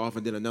one bill off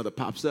and then another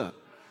pops up.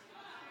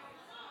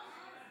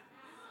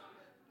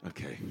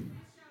 Okay.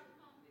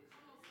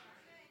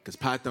 Because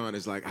Python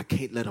is like, I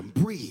can't let them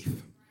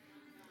breathe.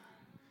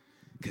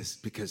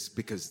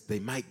 Because they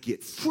might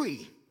get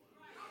free.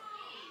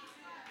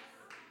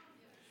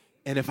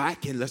 And if I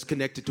can, let's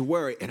connect it to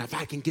worry. And if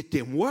I can get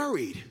them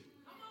worried,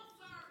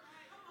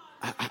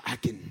 I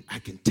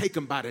can take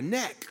them by the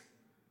neck.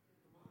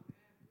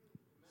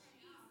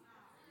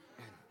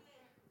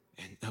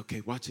 And okay,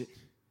 watch it.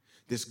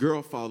 This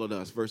girl followed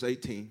us, verse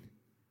 18.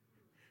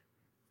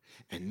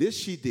 And this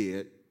she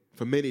did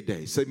for many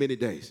days. Say many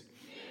days.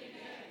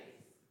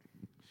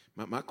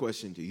 Many days. My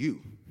question to you,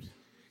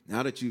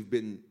 now that you've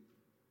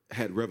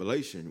had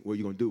revelation, what are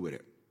you going to do with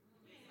it?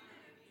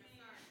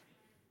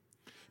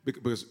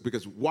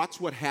 Because watch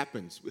what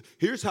happens.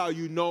 Here's how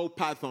you know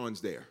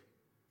Python's there.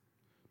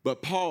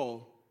 But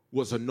Paul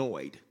was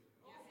annoyed.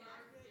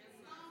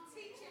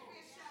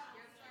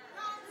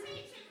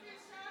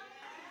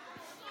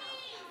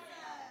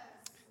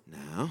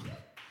 Now,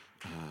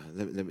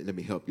 let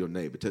me help your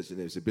neighbor. Touch the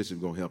neighbor. Say,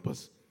 Bishop's going to help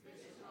us.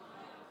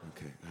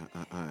 Okay.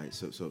 All right.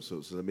 So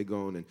let me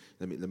go on and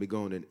let me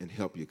go on and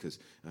help you because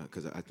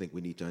I think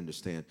we need to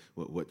understand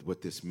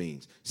what this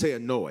means. Say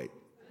annoyed.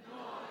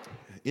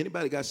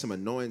 Anybody got some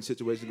annoying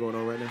situation going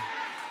on right now?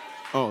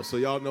 Oh, so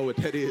y'all know what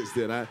that is.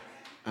 Then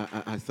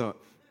I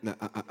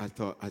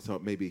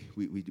thought maybe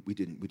we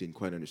didn't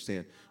quite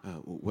understand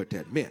what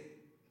that meant.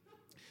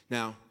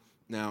 Now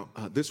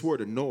this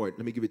word annoyed.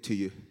 Let me give it to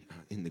you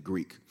in the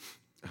Greek.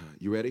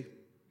 You ready?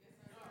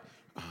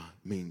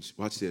 Means,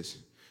 watch this.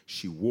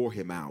 She wore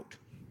him out.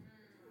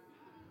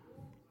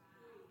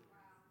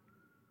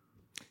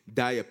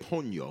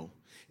 Diaponio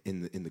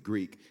in the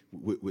Greek,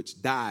 which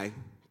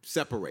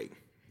separate,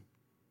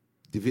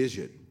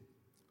 division.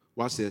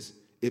 Watch this.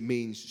 It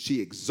means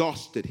she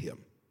exhausted him.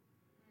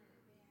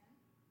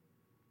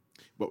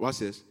 But watch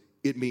this.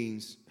 It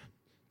means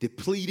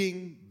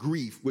depleting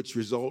grief, which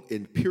result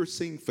in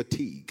piercing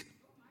fatigue.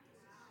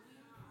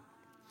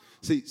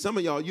 See, some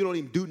of y'all, you don't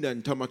even do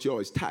nothing talking about you're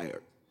always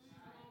tired.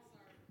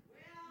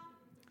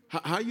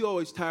 How are you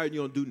always tired and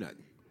you don't do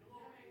nothing?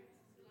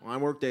 Well, I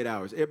worked 8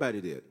 hours. Everybody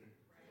did.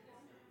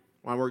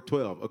 Well, I worked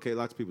 12. Okay,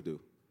 lots of people do.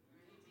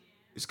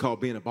 It's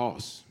called being a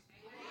boss.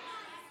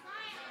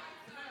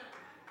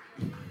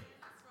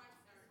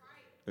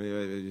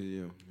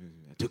 I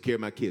took care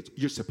of my kids.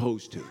 You're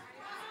supposed to.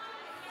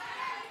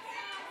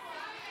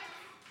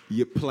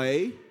 You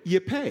play,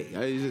 you pay.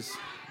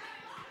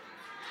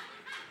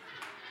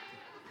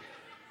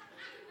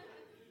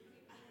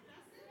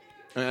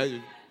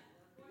 They're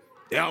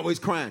always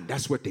crying.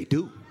 That's what they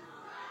do.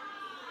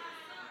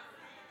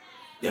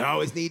 They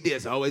always need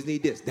this, always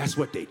need this. That's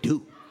what they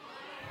do.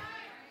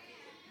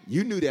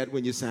 You knew that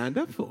when you signed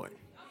up for it.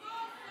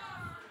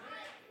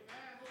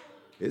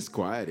 It's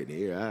quiet in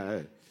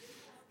here.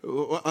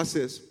 I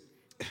says,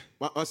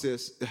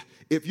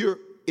 if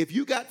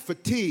you got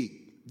fatigue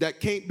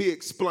that can't be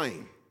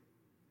explained,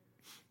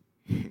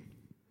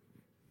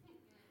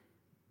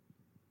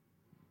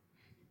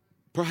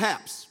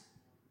 perhaps,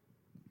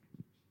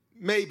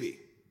 maybe,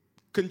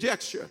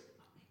 conjecture,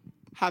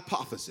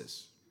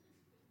 hypothesis.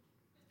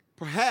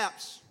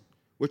 Perhaps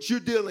what you're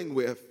dealing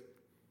with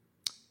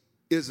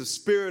is a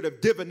spirit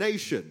of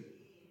divination,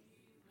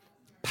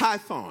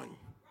 python,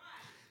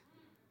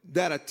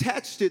 that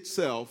attached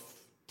itself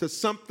to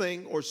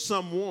something or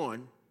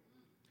someone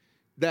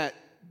that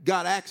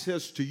got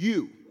access to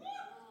you.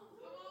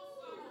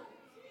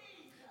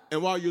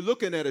 And while you're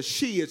looking at a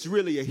she, it's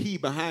really a he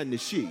behind the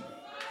she.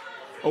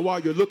 Or while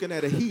you're looking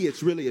at a he,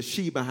 it's really a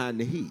she behind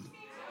the he.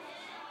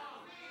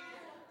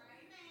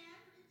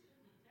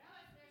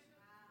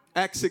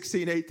 Acts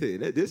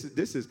 16:18.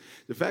 This is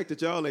the fact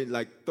that y'all ain't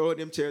like throwing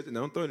them chairs. And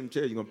don't throw them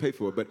chairs, you're going to pay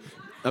for it. But,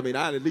 I mean,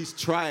 I'd at least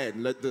try it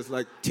and let this,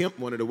 like, tempt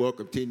one of the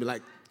welcome team be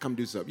like, come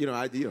do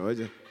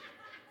something.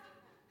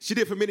 She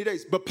did for many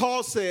days. But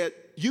Paul said,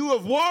 you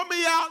have worn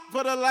me out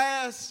for the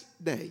last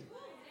day.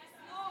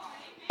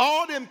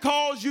 All them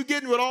calls you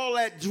getting with all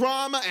that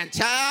drama and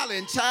child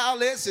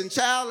this and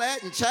child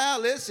that and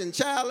child this and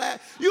child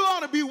that. You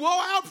ought to be wore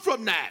out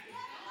from that.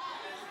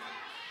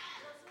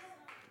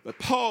 But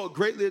Paul,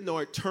 greatly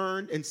annoyed,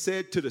 turned and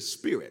said to the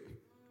spirit.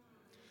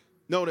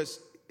 Notice,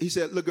 he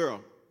said, look, girl,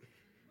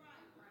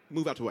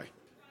 move out the way.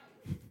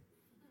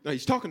 Now,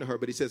 he's talking to her,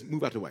 but he says,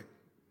 move out the way.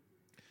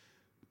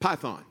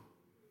 Python,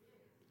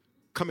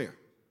 come here.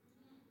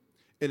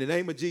 In the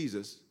name of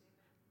Jesus,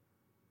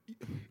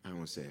 I don't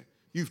want to say it.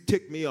 You've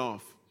ticked me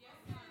off.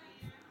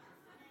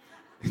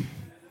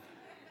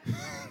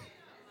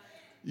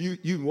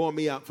 You wore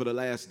me out for the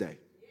last day.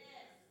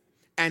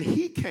 And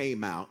he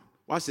came out,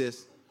 watch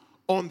this,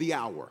 on the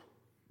hour.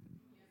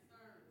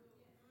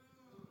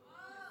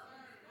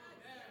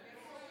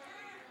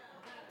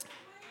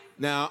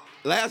 Now,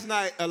 last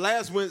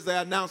Wednesday,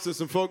 I announced to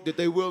some folk that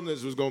their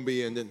wilderness was going to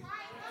be ending.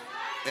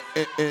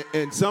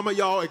 And some of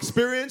y'all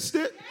experienced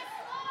it,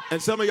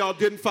 and some of y'all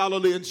didn't follow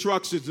the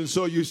instructions, and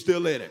so you're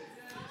still in it.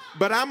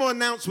 But I'm going to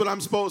announce what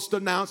I'm supposed to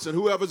announce, and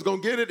whoever's going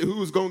to get it,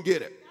 who's going to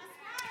get it.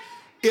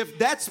 If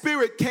that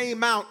spirit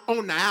came out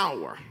on the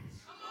hour,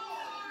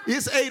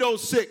 it's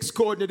 8:06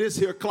 according to this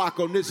here clock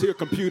on this here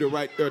computer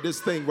right there, this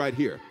thing right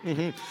here.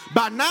 Mm-hmm.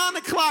 By 9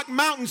 o'clock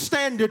Mountain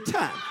Standard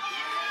Time,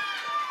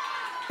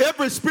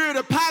 every spirit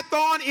of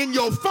Python in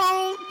your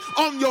phone,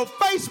 on your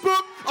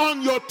Facebook,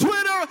 on your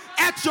Twitter,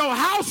 at your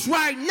house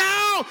right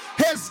now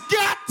has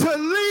got to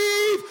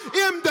leave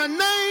in the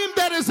name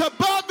that is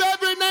above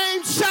every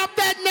name. Shout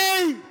that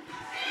name.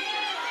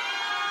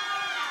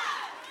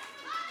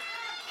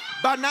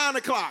 By 9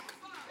 o'clock.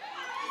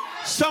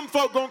 Some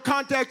folk gonna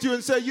contact you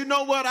and say, you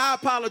know what, I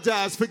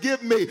apologize,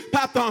 forgive me.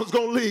 Python's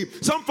gonna leave.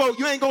 Some folk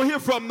you ain't gonna hear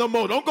from no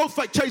more. Don't go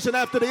chasing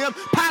after them.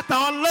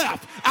 Python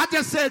left. I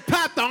just said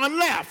Python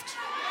left.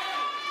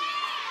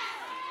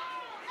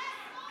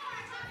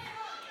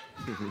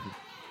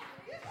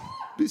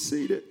 Be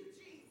seated.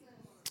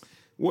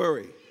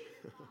 Worry.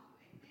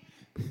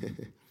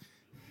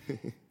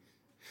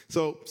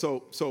 So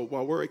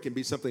while worry can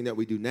be something that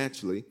we do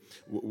naturally,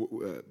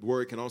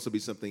 worry can also be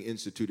something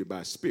instituted by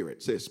a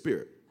spirit. Say a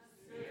spirit.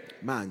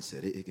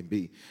 Mindset. It can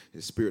be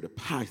the spirit of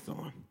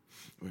Python,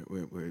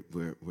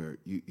 where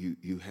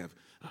you have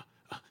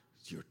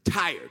you're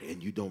tired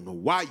and you don't know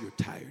why you're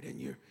tired, and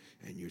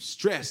you're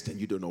stressed and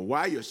you don't know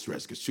why you're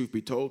stressed. Because truth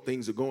be told,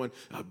 things are going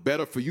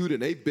better for you than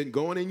they've been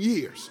going in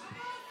years.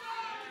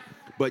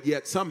 But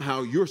yet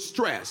somehow you're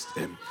stressed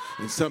and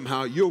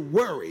somehow you're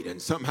worried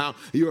and somehow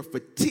you're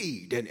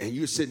fatigued and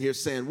you're sitting here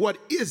saying, what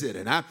is it?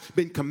 And I've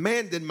been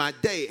commanding my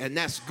day, and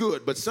that's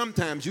good. But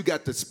sometimes you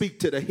got to speak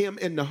to the him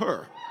and the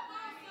her.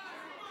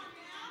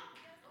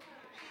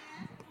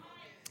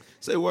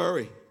 Say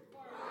worry.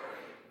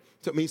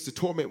 So it means to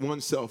torment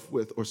oneself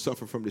with or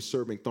suffer from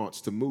disturbing thoughts,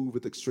 to move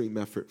with extreme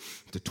effort,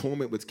 to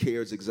torment with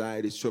cares,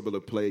 anxieties, trouble, or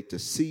plague, to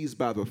seize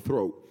by the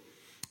throat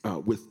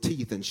with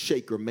teeth and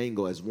shake or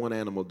mangle as one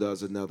animal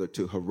does another,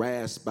 to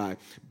harass by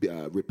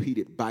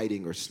repeated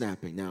biting or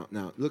snapping. Now,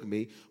 look at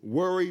me.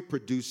 Worry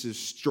produces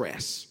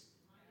stress.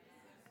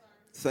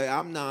 Say,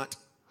 I'm not.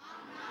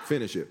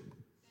 Finish it.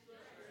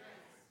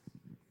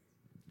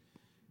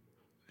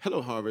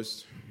 Hello,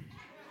 Harvest.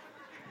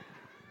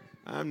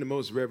 I'm the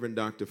most Reverend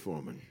Dr.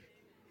 Foreman.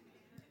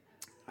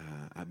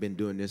 I've been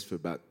doing this for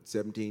about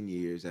 17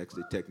 years,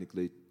 actually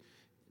technically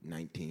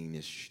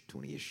 19-ish,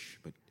 20-ish,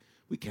 but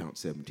we count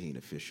 17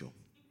 official.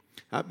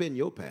 I've been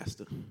your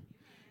pastor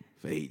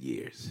for 8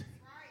 years.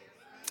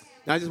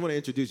 Now, I just want to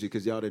introduce you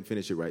because y'all didn't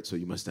finish it right, so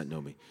you must not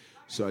know me.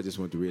 So I just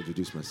want to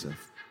reintroduce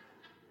myself.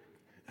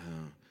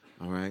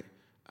 All right.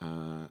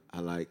 I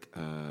like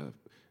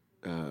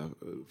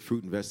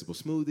fruit and vegetable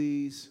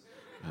smoothies.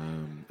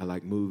 I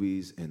like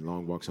movies and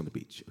long walks on the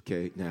beach.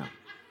 Okay, now.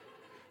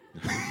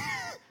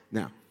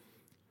 Now,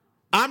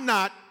 I'm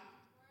not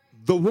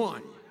the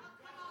one.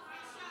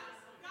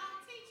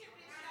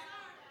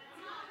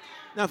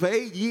 Now, for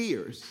 8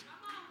 years,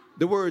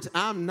 the words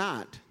I'm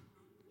not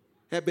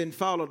have been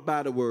followed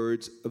by the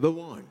words the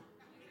one.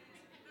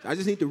 I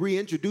just need to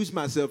reintroduce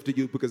myself to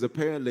you because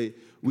apparently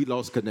we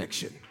lost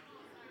connection.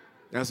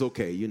 That's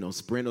okay. You know,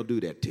 Sprint will do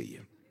that to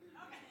you.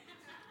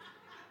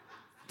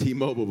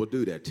 T-Mobile will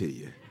do that to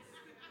you.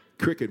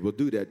 Cricket will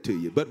do that to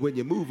you. But when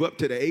you move up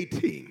to the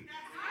 18,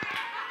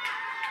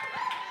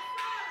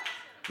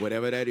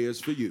 whatever that is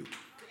for you.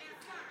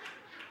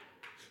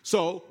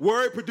 So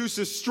worry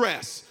produces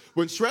stress.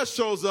 When stress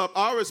shows up,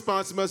 our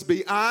response must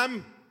be,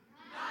 I'm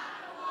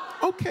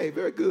okay,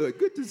 very good.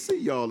 Good to see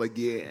y'all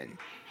again.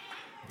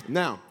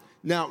 Now,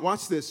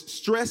 watch this.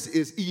 Stress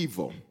is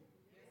evil.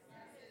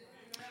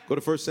 Go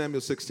to 1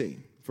 Samuel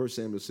 16. 1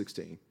 Samuel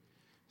 16.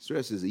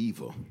 Stress is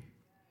evil.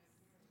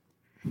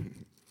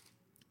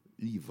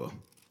 Evil.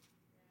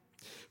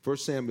 1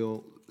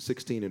 Samuel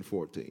 16 and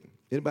 14.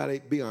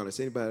 Anybody, be honest,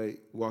 anybody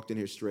walked in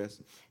here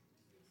stressed?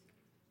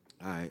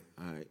 All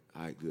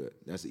right, good.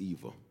 That's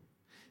evil.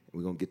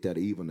 We're going to get that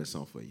evilness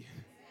off of you.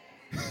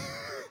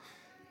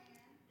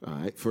 All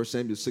right, 1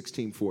 Samuel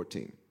 16,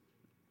 14.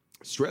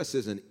 Stress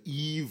is an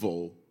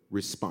evil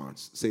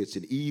response. Say it's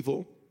an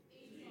evil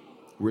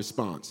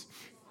response.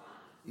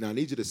 Now, I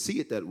need you to see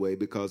it that way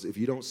because if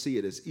you don't see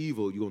it as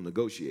evil, you'll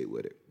negotiate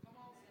with it.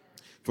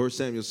 1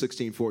 Samuel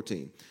 16,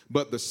 14.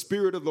 But the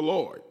Spirit of the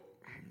Lord,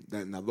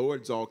 now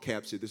Lord's all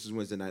caps here. This is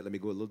Wednesday night. Let me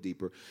go a little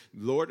deeper.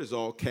 Lord is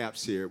all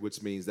caps here,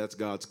 which means that's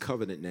God's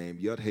covenant name,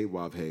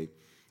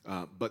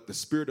 Yud-Heh-Wav-Heh. But the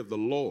Spirit of the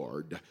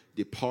Lord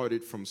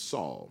departed from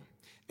Saul,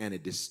 and a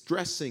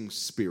distressing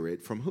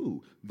spirit from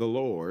who? The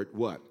Lord,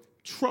 what?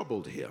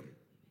 Troubled him.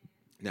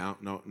 Now,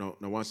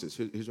 watch this.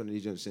 Here's what I need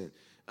you to understand.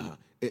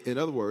 In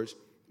other words,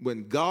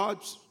 when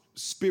God's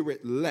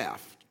Spirit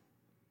left,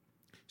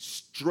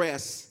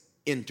 stress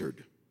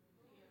entered.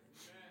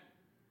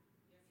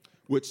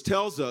 Which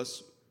tells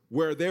us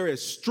where there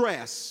is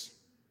stress,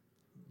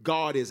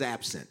 God is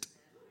absent.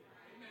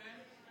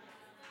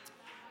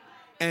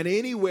 And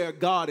anywhere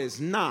God is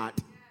not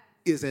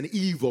is an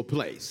evil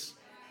place.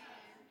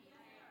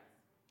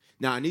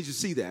 Now, I need you to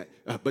see that.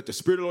 But the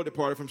Spirit of the Lord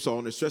departed from Saul,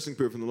 and the distressing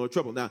spirit from the Lord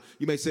troubled. Now,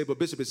 you may say, but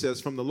Bishop, it says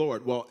from the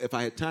Lord. Well, if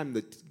I had time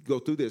to go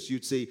through this,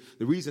 you'd see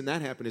the reason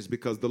that happened is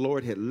because the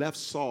Lord had left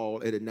Saul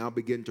and had now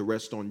begun to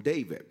rest on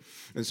David.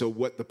 And so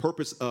what the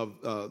purpose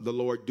of the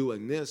Lord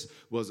doing this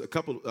was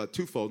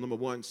twofold. Number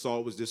one,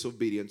 Saul was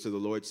disobedient. So the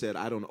Lord said,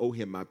 I don't owe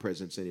him my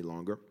presence any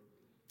longer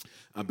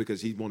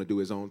because he want to do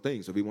his own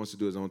thing. So if he wants to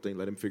do his own thing,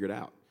 let him figure it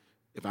out.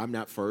 If I'm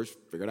not first,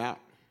 figure it out.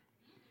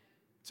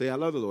 Say, I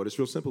love the Lord. It's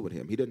real simple with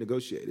him. He doesn't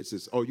negotiate. It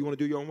says, oh, you want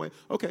to do your own way?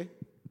 Okay.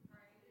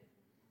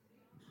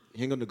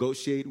 He ain't going to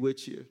negotiate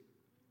with you.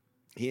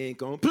 He ain't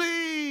going,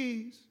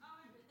 please.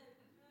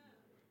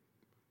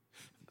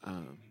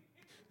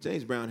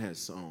 James Brown had a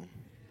song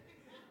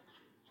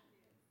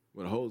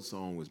where the whole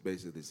song was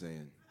basically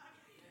saying,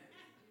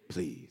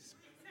 please.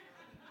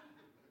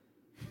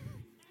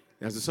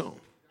 That's the song.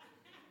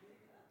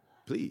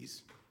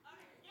 Please.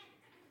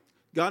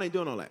 God ain't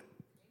doing all that.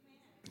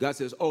 God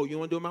says, oh, you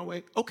want to do it my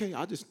way? Okay,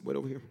 I'll just wait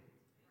over here.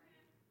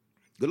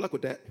 Good luck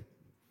with that.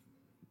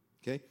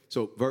 Okay,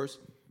 so verse.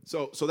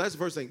 So that's the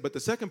first thing. But the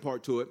second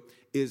part to it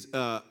is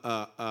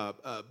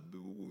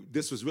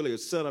this was really a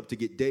setup to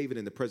get David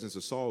in the presence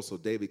of Saul so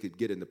David could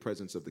get in the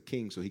presence of the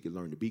king so he could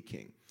learn to be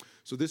king.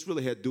 So this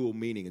really had dual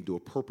meaning and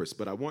dual purpose.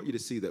 But I want you to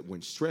see that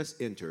when stress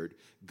entered,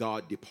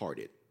 God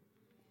departed.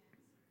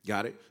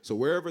 Got it? So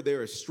wherever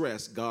there is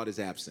stress, God is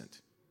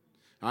absent.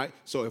 All right?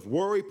 So if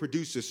worry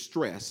produces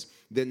stress,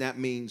 then that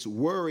means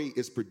worry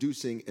is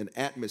producing an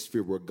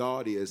atmosphere where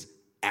God is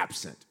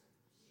absent.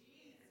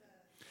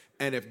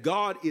 And if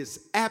God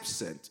is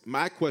absent,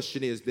 my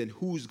question is, then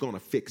who's going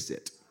to fix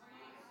it?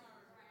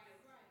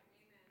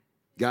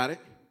 Got it?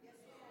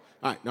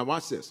 All right, now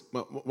watch this.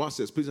 Watch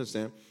this. Please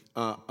understand.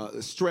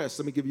 Stress,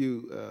 let me give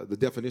you the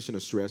definition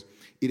of stress.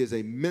 It is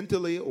a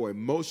mentally or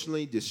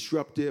emotionally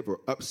disruptive or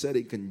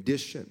upsetting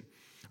condition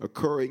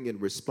occurring in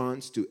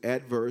response to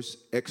adverse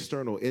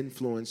external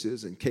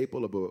influences and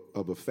capable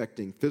of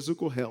affecting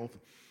physical health,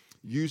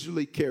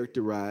 usually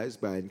characterized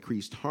by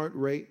increased heart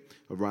rate,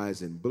 a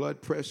rise in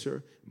blood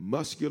pressure,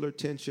 muscular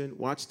tension,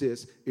 watch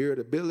this,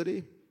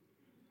 irritability,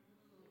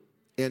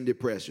 and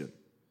depression.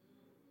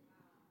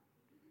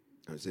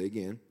 I'll say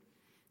again,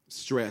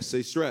 stress,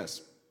 say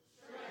stress.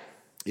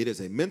 It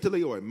is a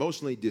mentally or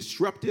emotionally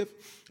disruptive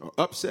or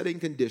upsetting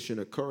condition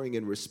occurring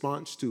in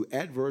response to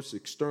adverse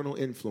external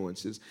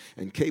influences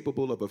and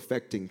capable of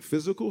affecting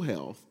physical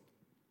health.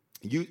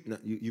 You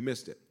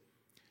missed it.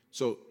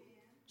 So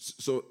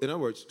in other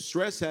words,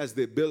 stress has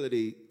the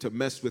ability to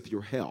mess with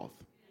your health.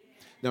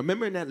 Now,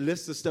 remember in that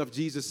list of stuff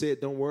Jesus said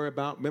don't worry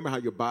about? Remember how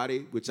your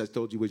body, which I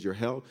told you was your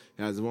health,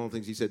 as one of the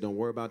things he said don't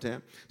worry about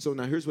that? So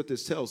now here's what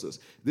this tells us.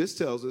 This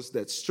tells us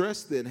that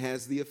stress then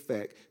has the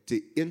effect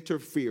to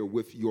interfere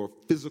with your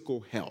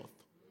physical health.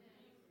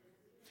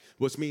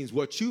 Which means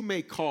what you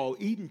may call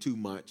eating too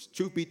much,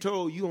 truth be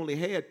told, you only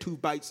had 2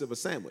 bites of a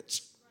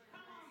sandwich.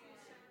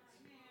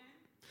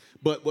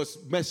 But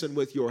what's messing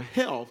with your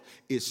health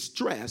is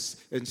stress,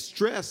 and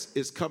stress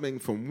is coming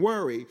from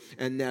worry,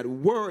 and that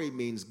worry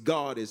means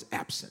God is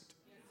absent.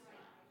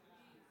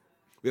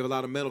 We have a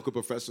lot of medical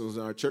professionals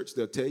in our church.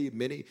 They'll tell you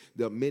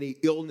there are many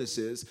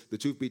illnesses, the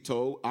truth be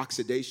told,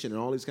 oxidation and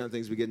all these kind of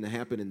things beginning to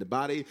happen in the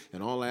body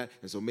and all that.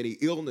 And so many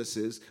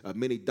illnesses,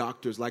 many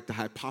doctors like to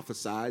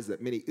hypothesize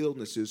that many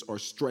illnesses are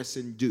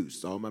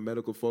stress-induced. All my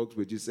medical folks,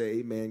 would you say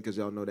amen? Because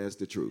y'all know that's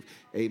the truth.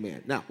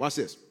 Amen. Now, watch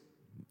this.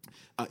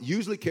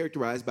 Usually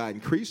characterized by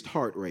increased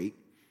heart rate,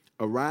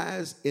 a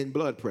rise in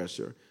blood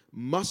pressure,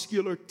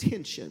 muscular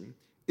tension,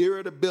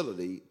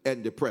 irritability,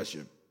 and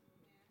depression.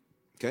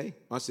 Okay,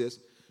 watch this.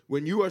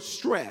 When you are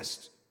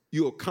stressed,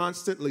 you are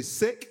constantly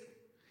sick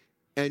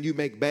and you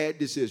make bad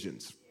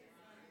decisions.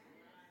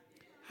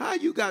 How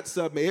you got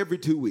something every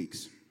 2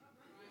 weeks?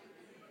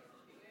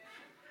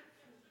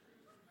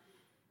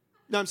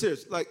 No, I'm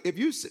serious. Like if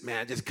you say,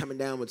 man, just coming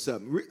down with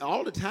something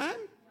all the time?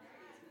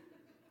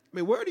 I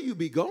mean, where do you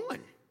be going?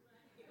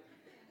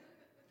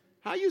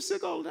 How are you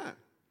sick all the time?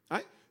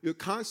 Right? You're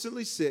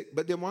constantly sick,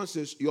 but then watch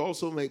this, you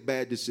also make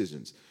bad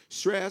decisions.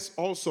 Stress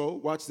also,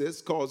 watch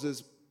this,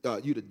 causes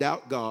you to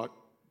doubt God.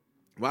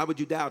 Why would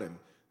you doubt him?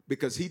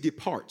 Because he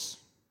departs.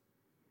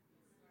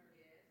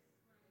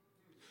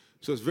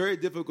 So it's very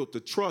difficult to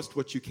trust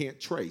what you can't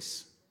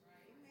trace.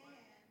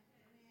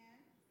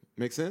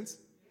 Make sense?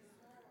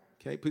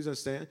 Okay, please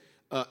understand.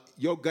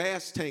 Your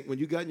gas tank, when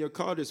you got in your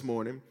car this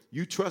morning,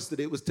 you trusted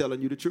it was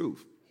telling you the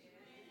truth.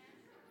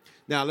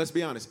 Now, let's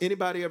be honest.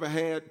 Anybody ever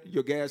had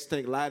your gas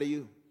tank lie to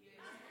you?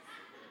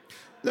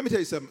 Let me tell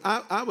you something.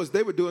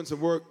 They were doing some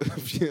work.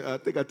 I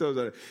think I told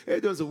you that. They were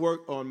doing some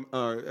work on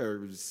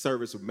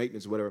service or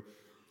maintenance or whatever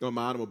on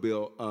my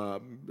automobile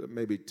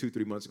maybe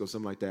 2-3 months ago,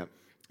 something like that.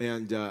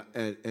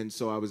 And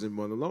so I was in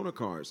one of the loaner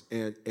cars,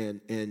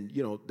 and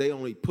you know, they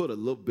only put a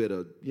little bit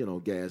of, you know,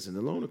 gas in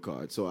the loaner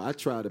car. So I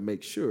try to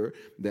make sure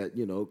that,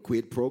 you know,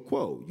 quid pro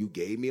quo. You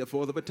gave me a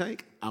fourth of a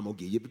tank, I'm gonna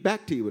give you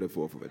back to you with a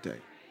fourth of a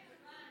tank.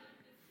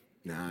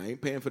 Now I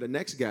ain't paying for the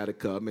next guy to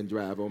come and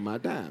drive on my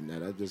dime.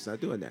 Now I'm just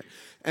not doing that.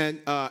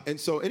 And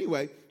so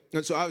anyway.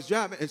 And so I was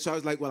driving, and so I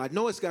was like, well, I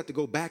know it's got to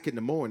go back in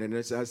the morning.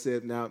 And so I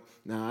said, now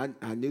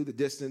I knew the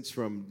distance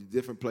from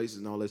different places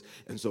and all this.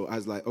 And so I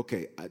was like,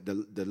 okay,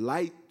 the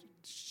light,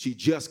 she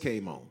just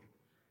came on.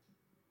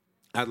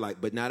 I was like,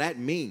 but now that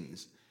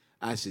means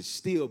I should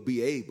still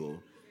be able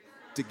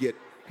to get,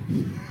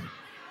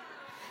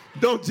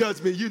 don't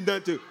judge me, you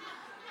done too.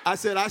 I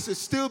said, I should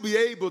still be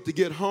able to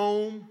get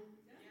home,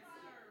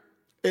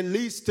 at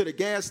least to the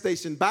gas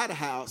station by the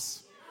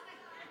house.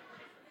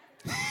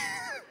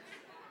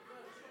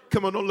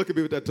 Come on, don't look at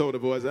me with that tone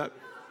of voice.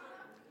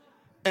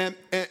 And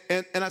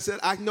I said,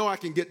 I know I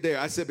can get there.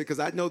 I said, because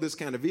I know this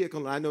kind of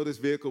vehicle, and I know this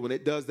vehicle, when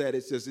it does that,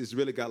 it's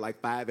really got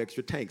like 5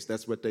 extra tanks.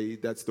 That's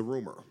the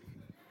rumor.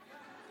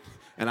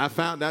 And I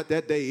found out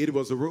that day it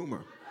was a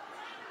rumor.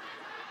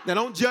 Now,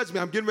 don't judge me.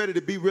 I'm getting ready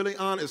to be really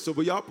honest. So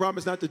will y'all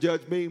promise not to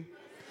judge me?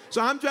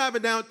 So I'm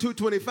driving down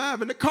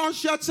 225, and the car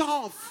shuts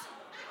off.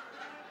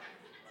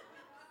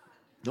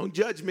 Don't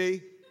judge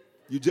me.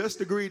 You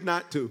just agreed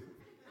not to.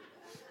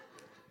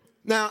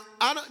 Now,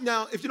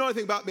 if you know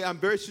anything about me, I'm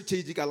very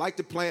strategic. I like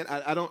to plan.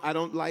 I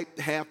don't like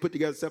half put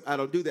together stuff. I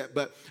don't do that.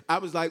 But I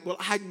was like, well,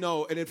 I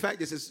know. And in fact,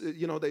 this is,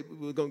 you know, they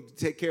were going to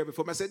take care of it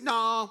for me. I said,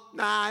 nah,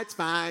 it's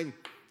fine.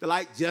 The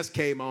light just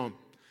came on.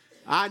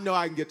 I know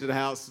I can get to the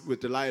house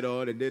with the light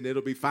on, and then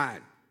it'll be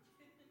fine.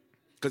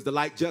 Because the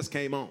light just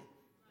came on.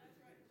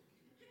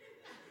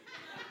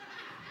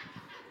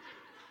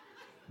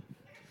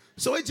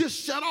 So it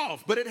just shut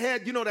off, but it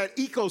had, you know, that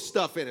eco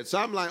stuff in it. So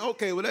I'm like,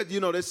 okay, well, that, you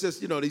know, that's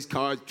just, you know, these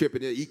cars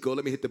tripping in eco.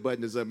 Let me hit the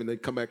button or something and then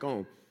come back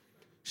on.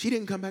 She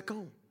didn't come back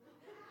on.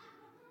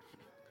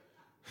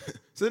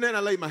 So then I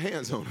laid my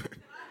hands on her.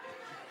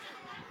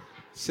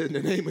 Said, in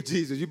the name of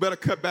Jesus, you better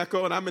cut back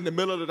on. I'm in the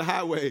middle of the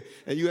highway,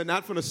 and you are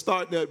not going to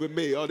start that with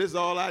me. Oh, this is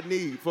all I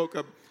need.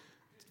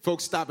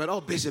 Folks stop at, oh,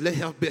 Bishop, let's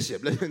help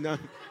Bishop. You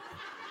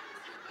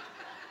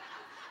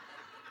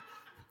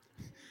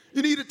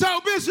need to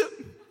talk, Bishop.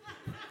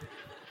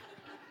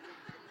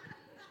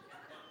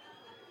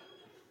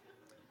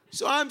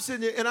 So I'm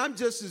sitting there, and I'm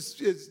just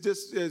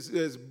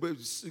as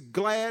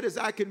glad as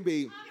I can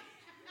be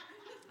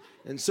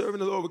and serving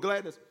the Lord with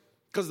gladness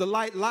because the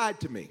light lied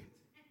to me.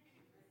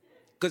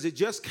 Because it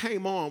just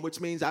came on,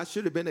 which means I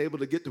should have been able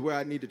to get to where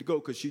I needed to go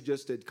because she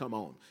just did come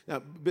on. Now,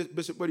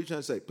 Bishop, what are you trying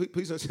to say?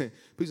 Please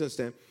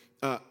understand.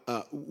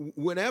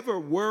 Whenever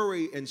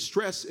worry and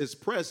stress is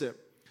present,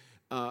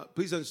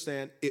 please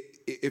understand,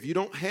 if you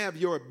don't have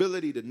your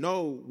ability to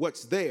know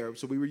what's there,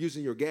 so we were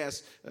using your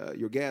gas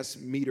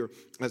meter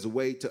as a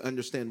way to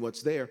understand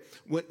what's there.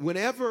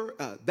 Whenever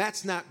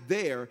that's not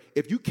there,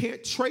 if you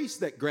can't trace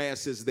that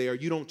gas is there,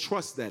 you don't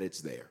trust that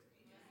it's there.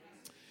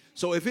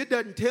 So if it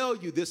doesn't tell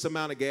you this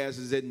amount of gas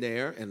is in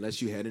there,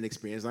 unless you had an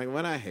experience like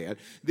what I had,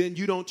 then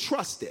you don't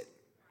trust it.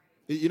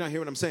 You're not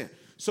hearing what I'm saying?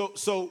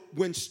 So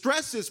when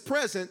stress is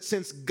present,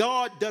 since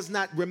God does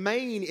not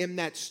remain in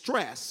that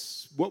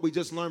stress, what we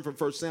just learned from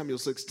 1 Samuel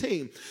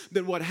 16,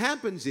 then what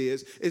happens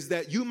is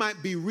that you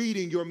might be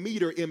reading your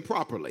meter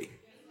improperly.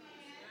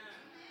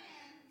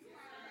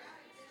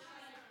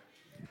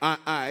 All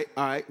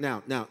right.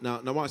 Now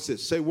watch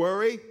this. Say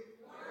worry.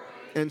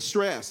 And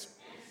stress.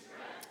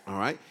 All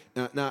right.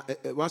 Now,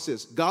 watch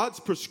this. God's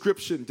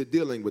prescription to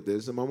dealing with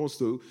this, I'm almost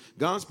through.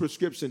 God's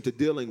prescription to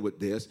dealing with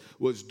this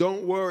was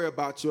don't worry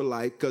about your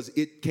life because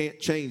it can't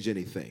change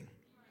anything.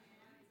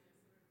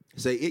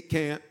 Say it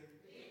can't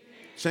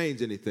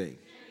change anything.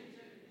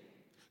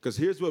 Because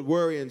here's what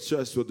worry and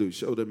stress will do.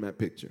 Show them that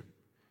picture.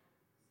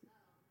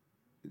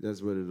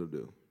 That's what it'll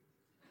do.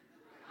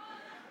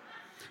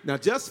 Now,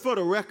 just for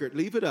the record,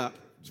 leave it up.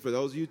 For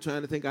those of you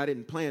trying to think I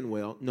didn't plan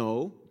well,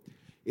 no,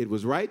 it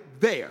was right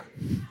there.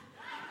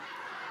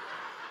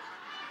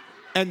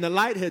 And the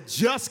light had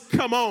just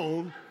come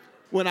on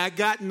when I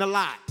got in the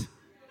lot.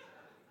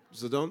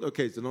 Because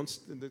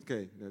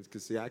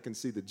see, I can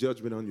see the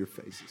judgment on your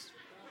faces.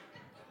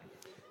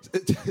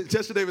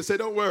 Just your neighbor say,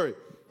 don't worry.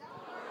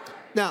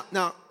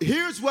 Now,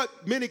 here's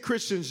what many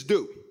Christians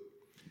do.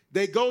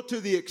 They go to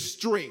the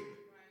extreme.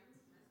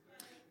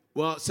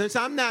 Well, since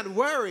I'm not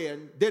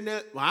worrying, then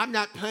I'm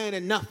not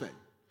planning nothing.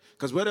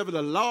 Because whatever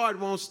the Lord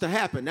wants to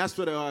happen, that's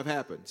what will have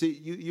happened.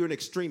 See, you're an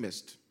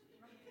extremist.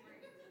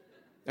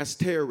 That's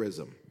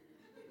terrorism.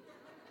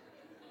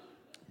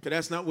 Okay,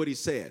 that's not what he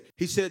said.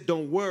 He said,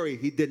 don't worry.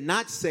 He did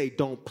not say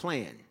don't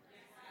plan.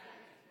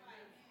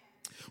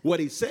 What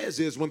he says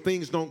is when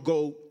things don't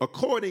go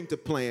according to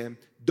plan,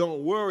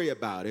 don't worry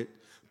about it.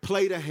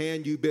 Play the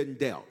hand you've been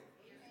dealt.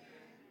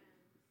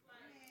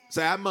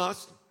 Say, I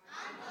must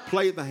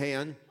play the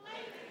hand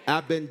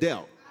I've been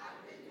dealt.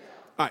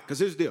 All right, because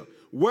here's the deal.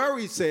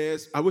 Worry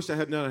says, I wish I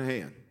had another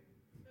hand.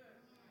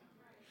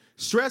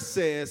 Stress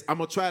says, I'm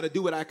going to try to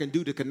do what I can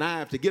do to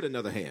connive to get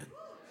another hand.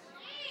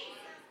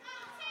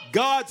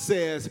 God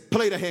says,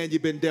 play the hand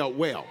you've been dealt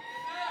well.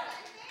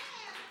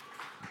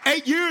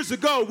 8 years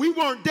ago, we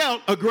weren't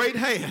dealt a great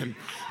hand.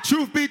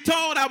 Truth be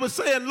told, I was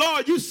saying,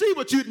 Lord, you see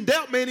what you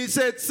dealt me. And he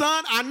said,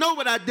 son, I know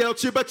what I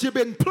dealt you, but you've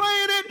been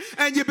playing it,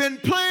 and you've been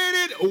playing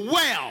it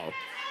well.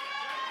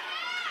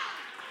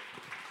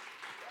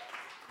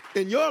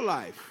 In your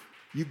life,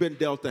 you've been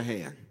dealt a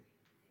hand.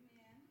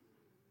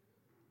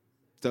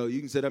 So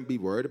you can sit up and be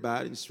worried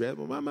about it and stressed.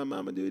 Well, why my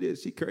mama do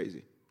this? She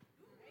crazy.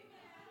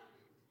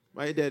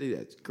 Why your daddy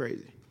that's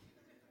crazy?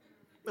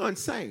 No,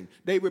 insane.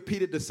 They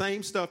repeated the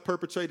same stuff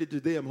perpetrated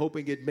to them,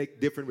 hoping it'd make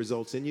different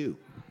results in you.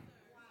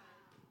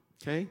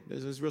 Okay?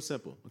 This is real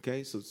simple.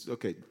 Okay?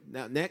 Okay.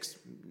 Now, next,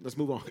 let's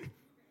move on.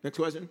 Next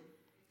question.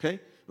 Okay?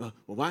 Well,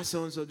 why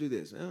so-and-so do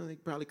this? Well, they're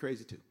probably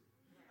crazy too.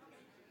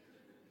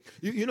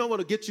 You know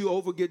what'll get you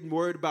over getting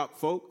worried about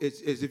folk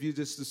is if you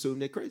just assume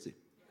they're crazy.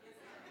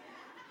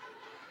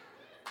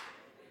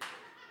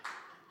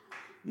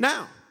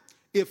 Now,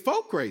 if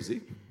folk crazy,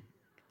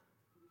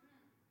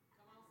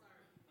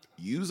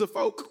 use a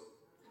folk.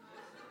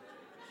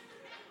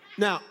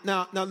 Now,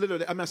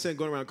 literally, I'm not saying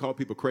going around and call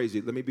people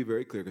crazy. Let me be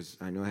very clear, because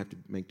I know I have to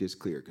make this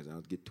clear, because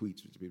I'll get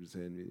tweets with people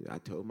saying, I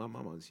told my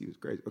mama she was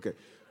crazy. Okay.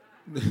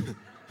 That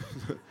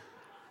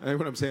ain't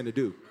what I'm saying to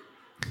do.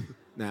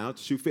 Now, the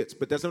shoe fits,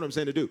 but that's not what I'm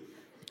saying to do.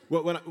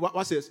 Well,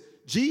 watch this.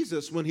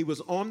 Jesus, when he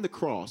was on the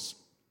cross,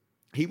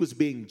 he was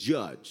being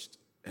judged.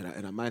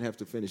 And I might have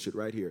to finish it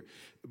right here.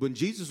 When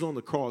Jesus was on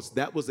the cross,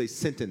 that was a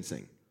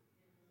sentencing.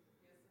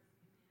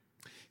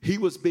 He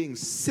was being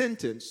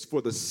sentenced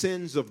for the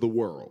sins of the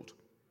world.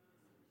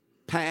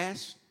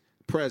 Past,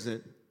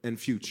 present, and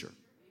future.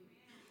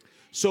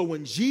 So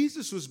when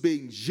Jesus was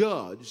being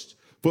judged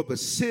for the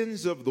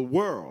sins of the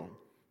world,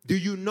 do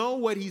you know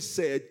what he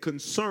said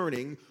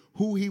concerning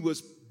who he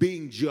was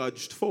being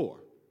judged for?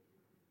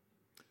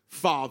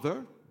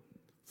 Father,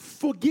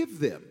 forgive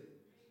them,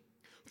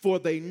 for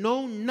they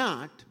know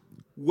not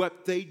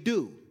what they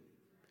do.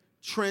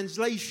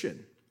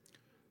 Translation,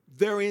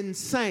 they're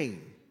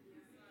insane.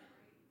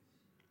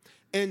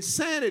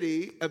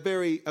 Insanity, a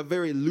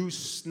very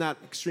loose, not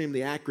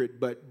extremely accurate,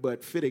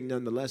 but fitting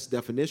nonetheless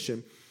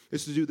definition,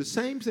 is to do the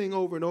same thing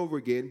over and over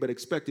again, but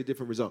expect a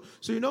different result.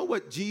 So you know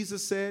what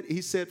Jesus said?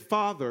 He said,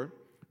 Father,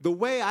 the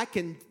way I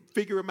can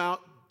figure them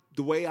out,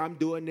 the way I'm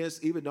doing this,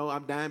 even though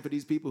I'm dying for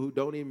these people who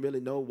don't even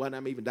really know what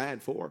I'm even dying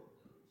for,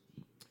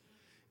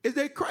 is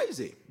they're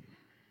crazy.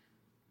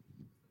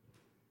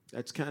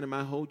 That's kind of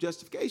my whole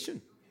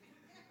justification.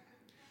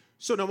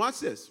 So now watch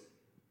this.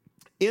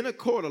 In a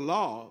court of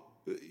law,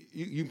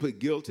 you can put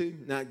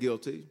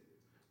guilty,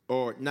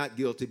 or not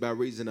guilty by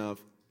reason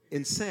of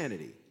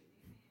insanity.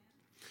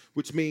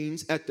 which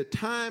means at the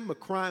time a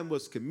crime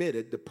was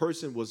committed, the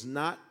person was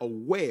not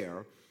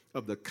aware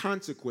of the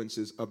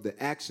consequences of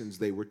the actions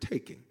they were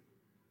taking.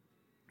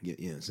 You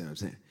understand what I'm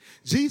saying?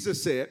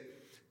 Jesus said,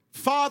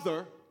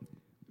 Father,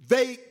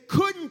 they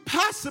couldn't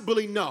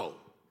possibly know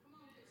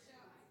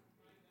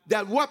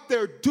that what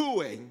they're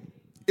doing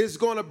is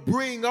going to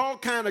bring all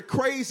kind of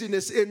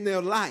craziness in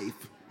their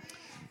life.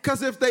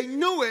 Because if they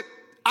knew it,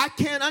 I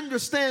can't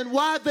understand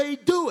why they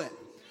do it.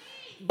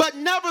 But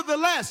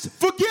nevertheless,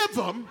 forgive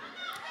them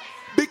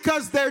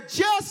because they're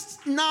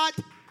just not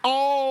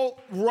all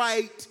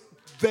right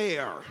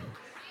there.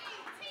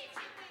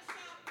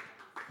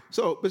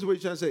 So, this is what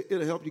you're trying to say.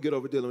 It'll help you get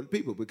over dealing with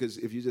people, because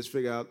if you just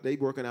figure out they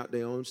working out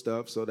their own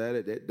stuff, so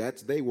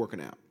that's they working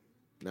out.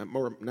 Not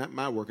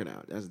my working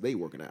out. That's they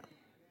working out.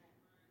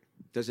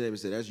 That's what they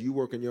say. That's you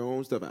working your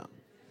own stuff out.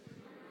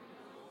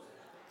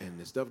 And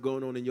the stuff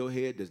going on in your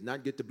head does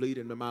not get to bleed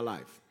into my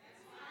life.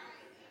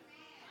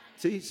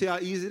 See how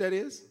easy that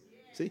is?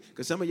 See?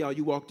 Because some of y'all,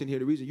 you walked in here,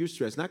 the reason you're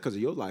stressed, not because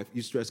of your life,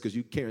 you're stressed because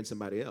you're carrying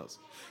somebody else.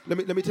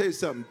 Let me tell you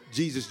something,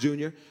 Jesus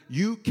Jr.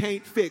 You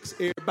can't fix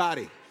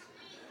everybody.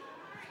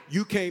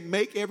 You can't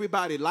make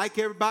everybody like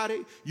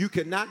everybody. You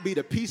cannot be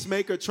the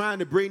peacemaker trying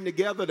to bring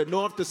together the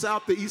north, the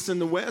south, the east, and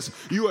the west.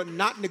 You are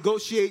not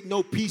negotiating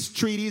no peace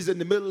treaties in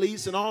the Middle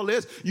East and all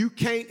this. You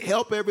can't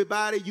help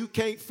everybody. You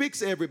can't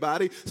fix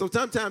everybody. So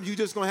sometimes you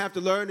just going to have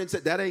to learn and say,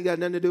 that ain't got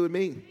nothing to do with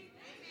me.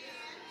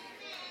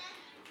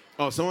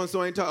 Oh,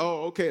 so-and-so ain't talking.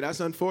 Oh, okay, that's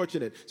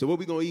unfortunate. So what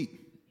we going to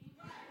eat?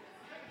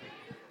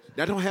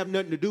 That don't have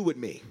nothing to do with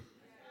me.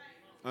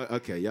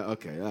 Okay, all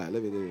right,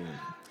 let me do it.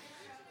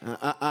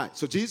 All right,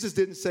 so Jesus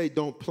didn't say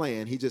don't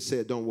plan. He just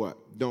said don't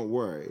what? Don't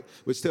worry,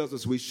 which tells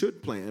us we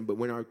should plan, but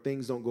when our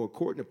things don't go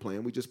according to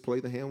plan, we just play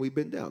the hand we've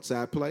been dealt. Say,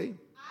 I play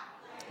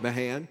the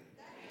hand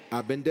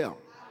I've been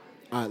dealt.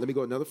 All right, let me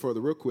go another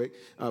further real quick.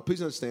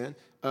 Please understand,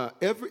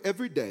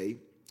 every day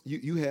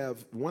you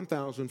have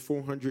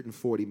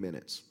 1,440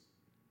 minutes.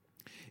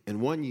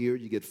 In 1 year,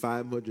 you get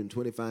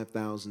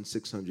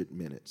 525,600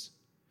 minutes.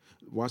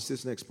 Watch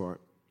this next part.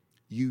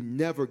 You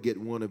never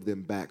get one of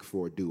them back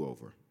for a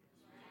do-over.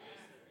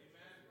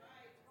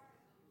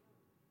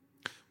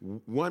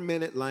 1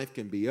 minute, life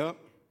can be up.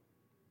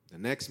 The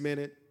next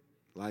minute,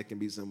 life can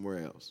be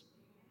somewhere else.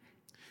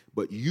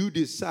 But you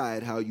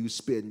decide how you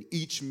spend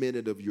each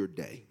minute of your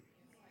day.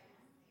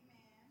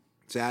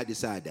 Say, I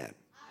decide that.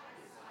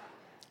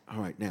 All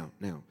right, now,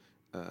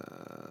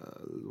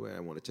 where I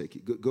want to take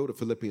you. Go to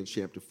Philippians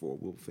chapter 4.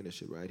 We'll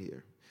finish it right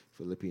here.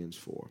 Philippians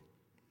 4.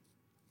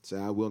 Say,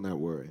 I will not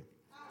worry.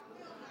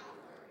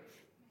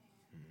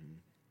 Mm-hmm.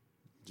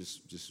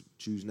 Just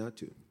choose not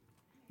to.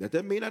 That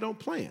doesn't mean I don't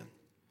plan.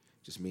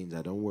 Just means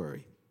I don't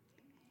worry.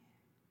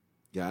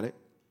 Got it?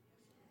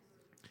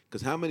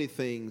 Because how many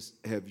things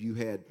have you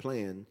had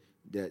planned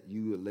that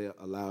you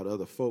allowed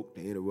other folk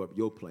to interrupt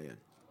your plan?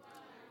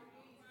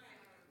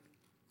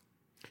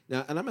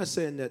 Now, and I'm not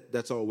saying that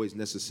that's always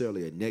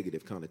necessarily a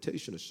negative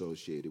connotation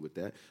associated with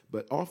that,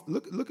 but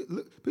look,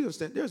 please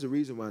understand, there's a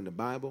reason why in the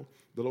Bible,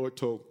 the Lord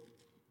told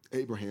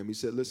Abraham, he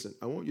said, listen,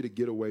 I want you to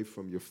get away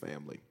from your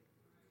family.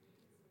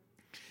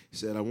 He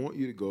said, I want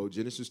you to go,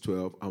 Genesis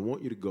 12, I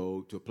want you to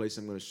go to a place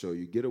I'm going to show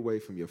you. Get away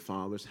from your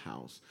father's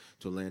house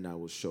to a land I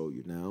will show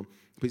you. Now,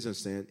 please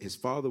understand, his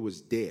father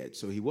was dead.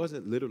 So he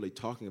wasn't literally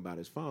talking about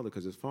his father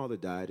because his father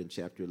died in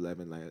chapter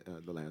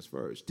 11, the last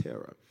verse,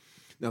 Terah.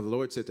 Now, the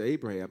Lord said to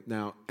Abraham,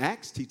 now,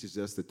 Acts teaches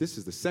us that this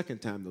is the second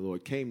time the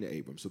Lord came to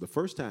Abram. So the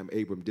first time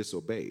Abram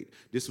disobeyed.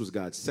 This was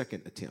God's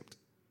second attempt.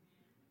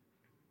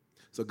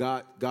 So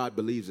God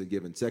believes in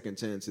giving second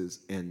chances,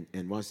 and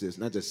watch this,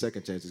 not just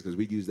second chances, because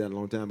we used that a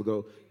long time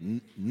ago,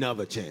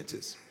 another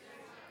chances.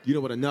 You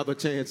know what another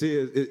chance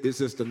is? It's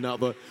just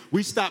another.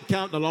 We stopped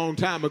counting a long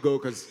time ago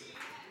because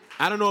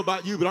I don't know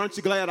about you, but aren't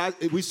you glad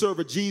we serve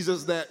a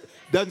Jesus that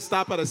doesn't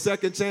stop at a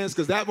second chance,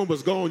 because that one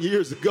was gone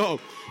years ago.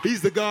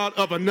 He's the God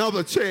of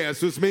another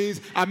chance, which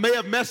means I may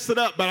have messed it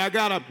up, but I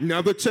got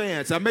another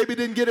chance. I maybe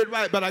didn't get it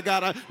right, but I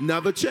got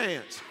another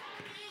chance.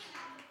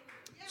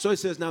 So he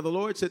says, now the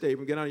Lord said to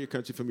Abram, get out of your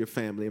country, from your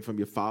family, and from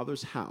your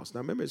father's house. Now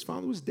remember, his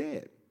father was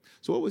dead.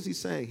 So what was he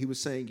saying? He was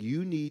saying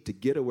you need to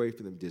get away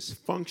from the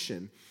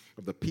dysfunction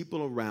of the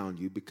people around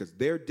you, because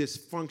their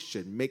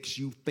dysfunction makes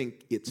you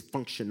think it's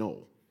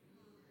functional.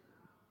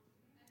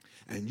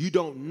 And you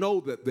don't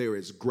know that there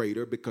is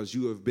greater because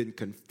you have been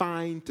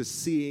confined to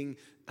seeing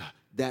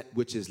that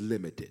which is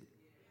limited.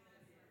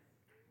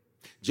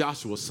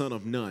 Joshua, son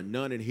of Nun.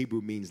 Nun in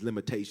Hebrew means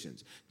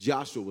limitations.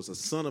 Joshua was a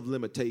son of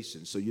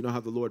limitations. So you know how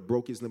the Lord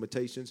broke his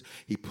limitations?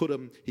 He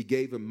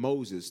gave him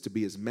Moses to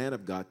be his man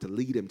of God, to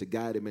lead him, to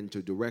guide him, and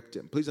to direct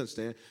him. Please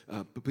understand.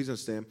 No,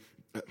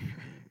 I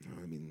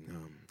ain't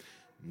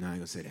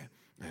gonna say that.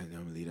 I'm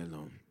gonna leave that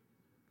alone.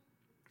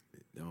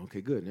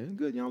 Okay, good. Man.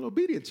 Good. Y'all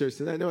obedient church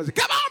tonight. Come on,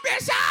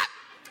 Bishop!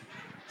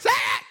 Say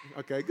it!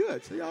 Okay,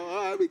 good. So y'all,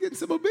 all right, we getting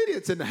some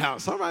obedience in the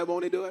house. All right,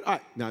 won't he do it? All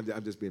right. No,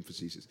 I'm just being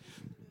facetious.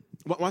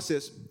 Watch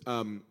this.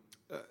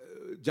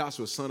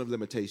 Joshua, son of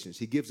limitations.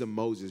 He gives him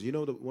Moses. You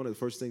know one of the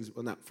first things,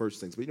 well, not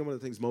first things, but you know one of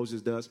the things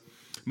Moses does?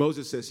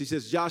 Moses says, he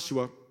says,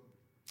 Joshua,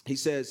 He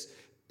says,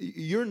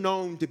 you're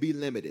known to be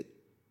limited.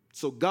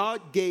 So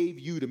God gave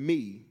you to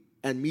me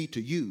and me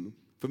to you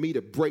for me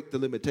to break the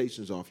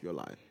limitations off your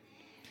life.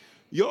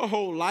 Your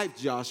whole life,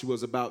 Joshua,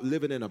 is about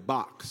living in a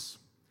box.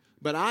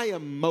 But I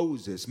am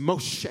Moses,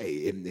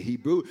 Moshe in the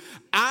Hebrew.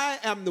 I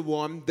am the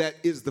one that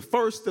is the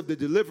first of the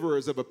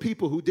deliverers of a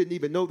people who didn't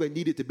even know they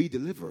needed to be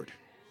delivered.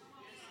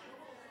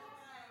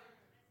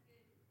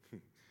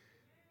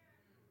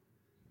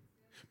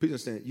 Please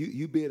understand,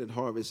 you being at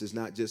Harvest is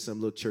not just some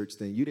little church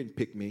thing. You didn't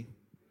pick me.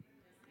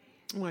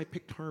 Oh, I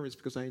picked Harvest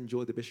because I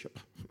enjoy the bishop.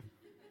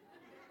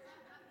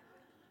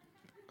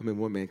 I mean,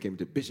 one man came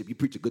to Bishop, you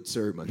preach a good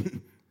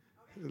sermon.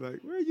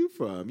 Like, where are you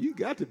from? You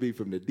got to be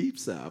from the deep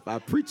south. I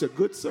preach a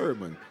good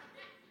sermon.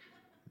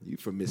 You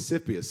from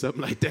Mississippi or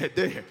something like that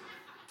there.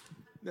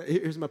 Now,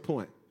 here's my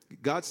point.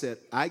 God said,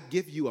 I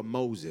give you a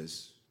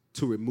Moses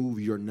to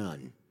remove your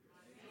none.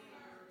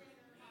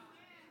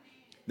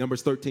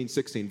 Numbers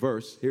 13:16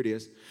 verse. Here it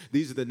is.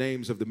 These are the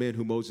names of the men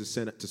who Moses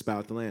sent to spy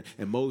out the land.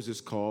 And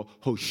Moses called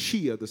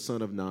Hoshea, the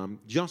son of Nun,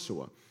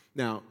 Joshua.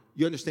 Now,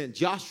 you understand,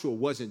 Joshua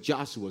wasn't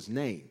Joshua's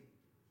name.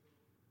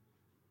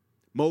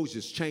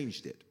 Moses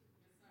changed it.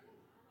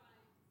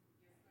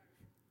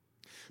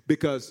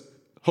 Because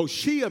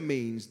Hoshea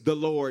means the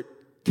Lord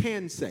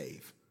can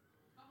save.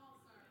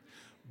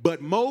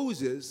 But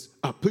Moses,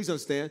 please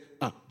understand,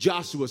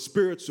 Joshua's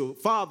spiritual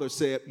father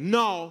said,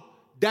 no,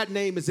 that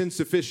name is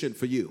insufficient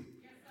for you.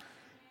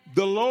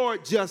 The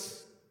Lord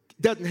just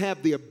doesn't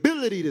have the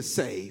ability to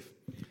save.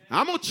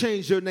 I'm going to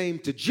change your name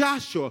to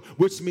Joshua,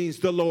 which means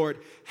the Lord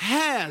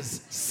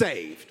has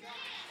saved.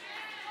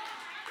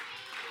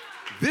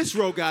 This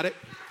row got it.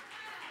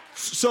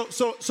 So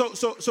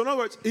in other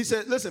words, he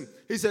said, listen,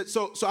 he said,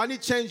 so I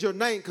need to change your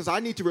name because I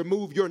need to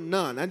remove your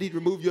none. I need to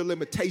remove your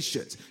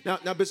limitations. Now,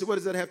 Bishop, what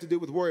does that have to do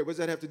with worry? What does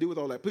that have to do with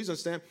all that? Please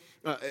understand,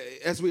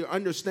 as we are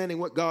understanding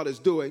what God is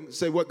doing,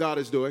 say what God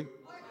is doing.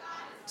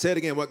 Say it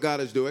again, what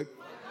God is doing.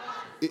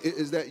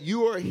 Is that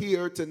you are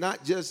here to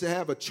not just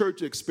have a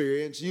church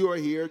experience, you are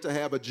here to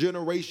have a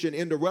generation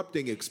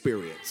interrupting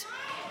experience.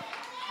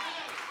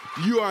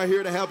 You are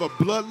here to have a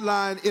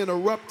bloodline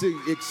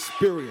interrupting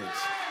experience.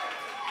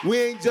 We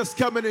ain't just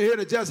coming in here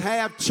to just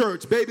have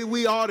church. Baby,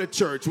 we are the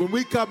church. When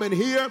we come in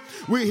here,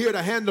 we're here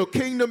to handle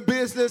kingdom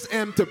business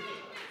and to...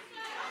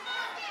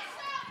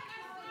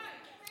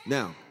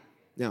 Now,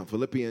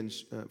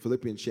 Philippians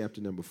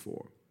chapter number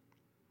 4.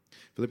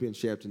 Philippians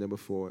chapter number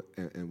 4,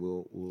 and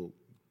we'll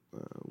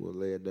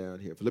lay it down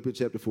here. Philippians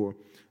chapter 4.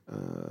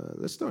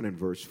 Let's start in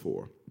verse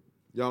 4.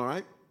 Y'all all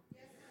right?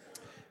 Yes,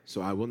 sir. So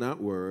I will not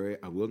worry.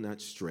 I will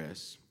not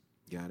stress.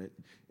 Got it?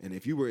 And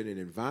if you were in an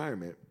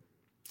environment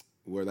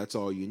where that's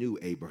all you knew,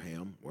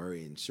 Abraham,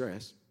 worry and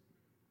stress,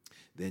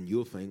 then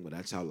you'll think, well,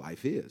 that's how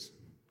life is.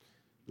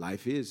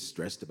 Life is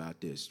stressed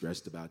about this,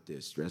 stressed about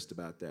this, stressed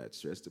about that,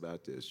 stressed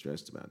about this,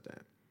 stressed about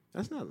that.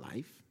 That's not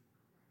life.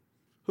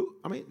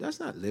 That's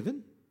not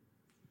living.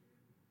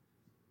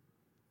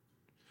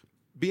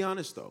 Be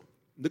honest, though.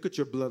 Look at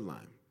your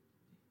bloodline.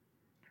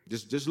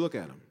 Just look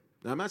at them.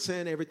 Now, I'm not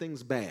saying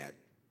everything's bad,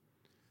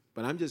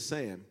 but I'm just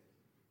saying,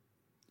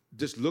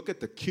 just look at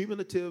the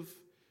cumulative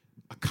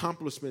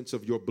accomplishments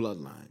of your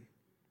bloodline.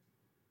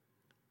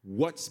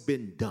 What's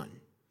been done?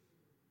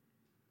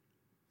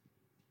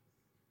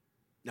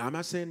 Now, I'm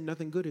not saying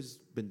nothing good has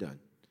been done.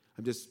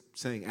 I'm just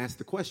saying, ask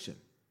the question.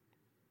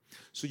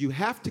 So you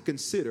have to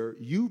consider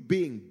you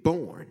being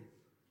born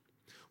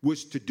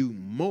was to do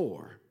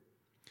more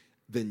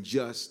than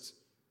just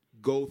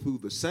go through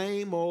the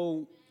same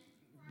old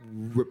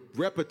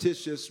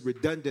repetitious,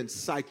 redundant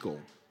cycle.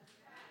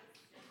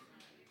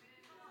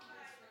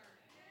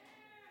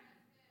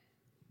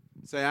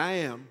 Say, I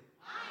am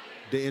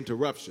the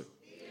interruption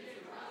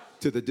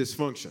to the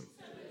dysfunction.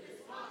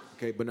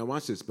 Okay, but now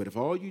watch this. But if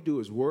all you do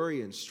is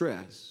worry and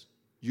stress,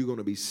 you're going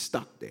to be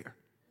stuck there.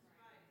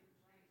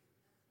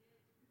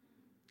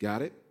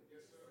 Got it?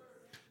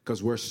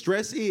 Because where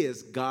stress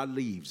is, God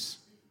leaves.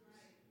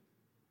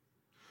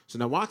 So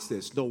now watch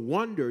this. No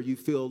wonder you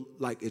feel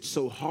like it's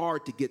so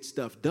hard to get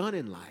stuff done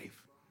in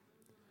life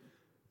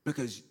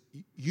because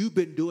you've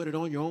been doing it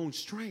on your own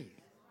strength.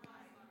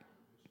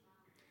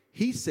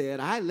 He said,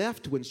 I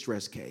left when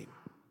stress came.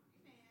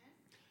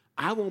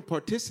 I won't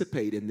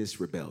participate in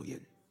this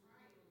rebellion.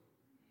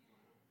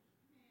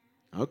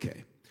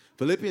 Okay.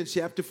 Philippians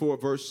chapter 4,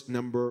 verse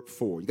number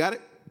 4. You got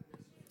it?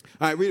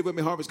 All right, read it with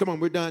me, Harvest. Come on,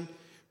 we're done.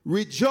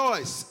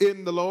 Rejoice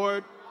in the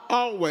Lord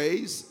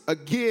always.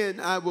 Again,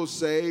 I will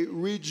say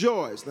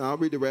rejoice. Now, I'll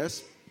read the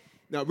rest.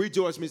 Now,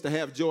 rejoice means to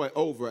have joy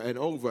over and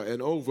over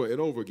and over and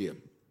over again.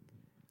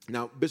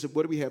 Now, Bishop,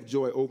 what do we have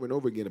joy over and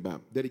over again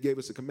about? That he gave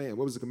us a command.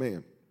 What was the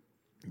command?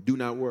 Do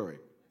not worry.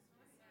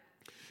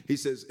 He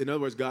says, in other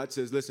words, God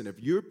says, listen, if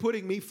you're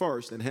putting me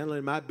first and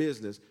handling my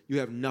business, you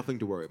have nothing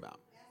to worry about.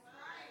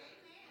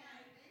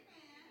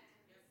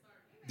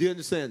 Do you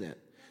understand that?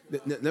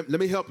 Let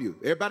me help you.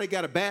 Everybody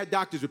got a bad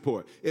doctor's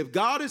report. If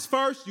God is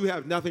first, you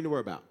have nothing to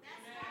worry about.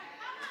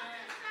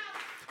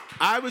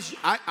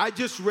 I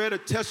just read a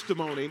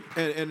testimony,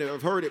 and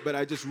I've heard it, but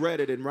I just read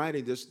it in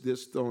writing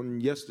this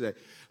on yesterday.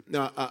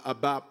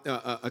 about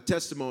a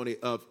testimony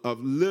of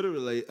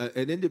literally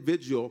an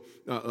individual,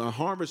 a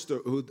harvester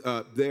who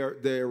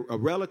a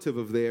relative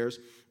of theirs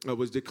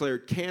was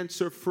declared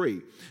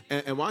cancer-free.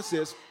 And watch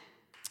this.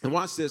 And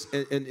watch this,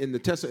 and in the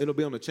testimony, it'll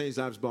be on the Change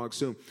Lives blog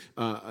soon.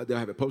 They'll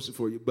have it posted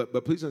for you. But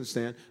please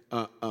understand,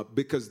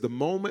 because the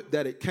moment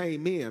that it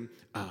came in,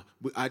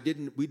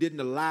 we didn't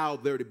allow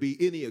there to be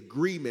any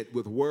agreement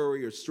with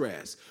worry or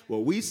stress.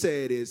 What we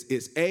said is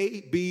it's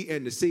A, B,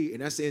 and the C,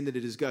 and that's the end of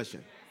the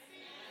discussion.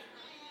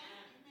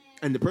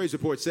 And the praise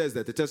report says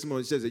that. The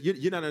testimony says that.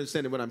 You're not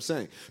understanding what I'm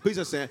saying. Please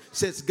understand,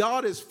 since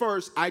God is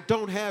first, I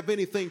don't have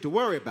anything to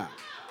worry about.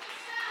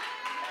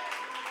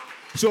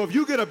 So if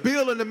you get a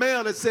bill in the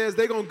mail that says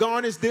they're going to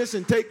garnish this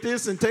and take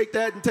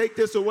that and take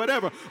this or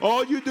whatever,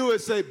 all you do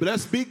is say,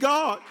 blessed be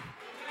God.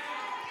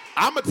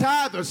 I'm a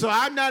tither, so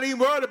I'm not even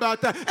worried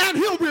about that. And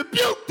he'll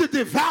rebuke the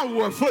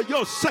devourer for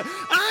your sake.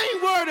 I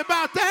ain't worried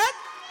about that.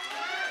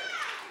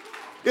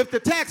 If the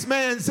tax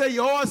man say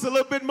you owe us a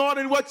little bit more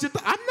than what you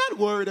I'm not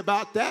worried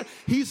about that.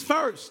 He's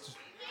first.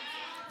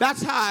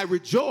 That's how I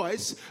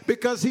rejoice,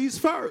 because he's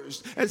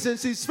first. And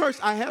since he's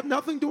first, I have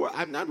nothing to worry.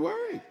 I'm not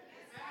worried.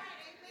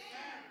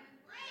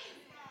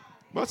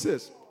 Watch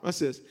this. Watch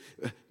this.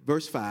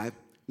 Verse 5.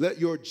 Let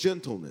your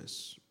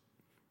gentleness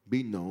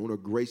be known, or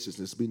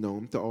graciousness be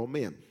known to all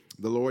men.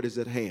 The Lord is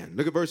at hand.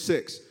 Look at verse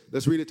 6.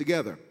 Let's read it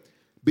together.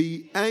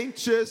 Be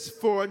anxious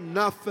for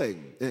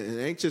nothing. And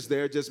anxious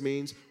there just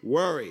means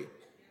worry.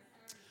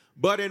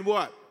 But in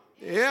what?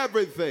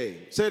 Everything.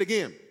 Say it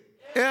again.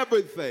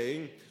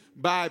 Everything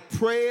by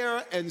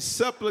prayer and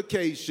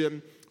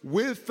supplication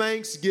with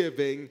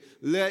thanksgiving,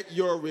 let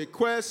your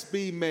requests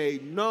be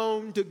made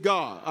known to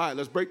God. All right,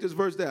 let's break this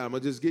verse down. I'm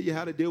going to just get you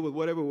how to deal with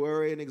whatever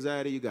worry and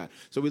anxiety you got.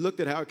 So we looked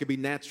at how it could be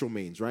natural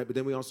means, right? But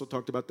then we also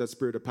talked about that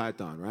spirit of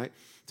Python, right?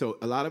 So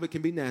a lot of it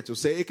can be natural.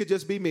 Say it could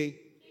just be me.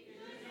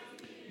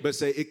 But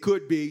say it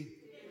could be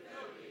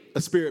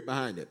a spirit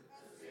behind it.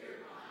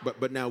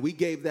 But now we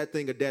gave that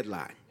thing a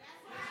deadline.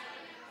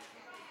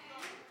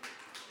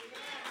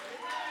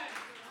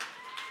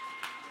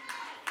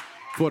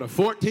 For the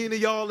 14 of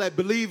y'all that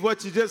believe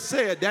what you just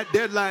said, that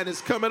deadline is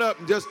coming up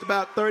in just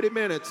about 30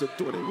 minutes or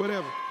 20,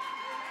 whatever.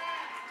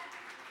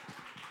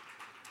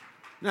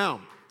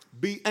 Now,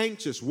 be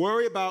anxious.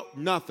 Worry about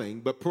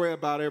nothing, but pray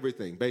about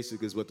everything,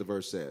 basically is what the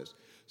verse says.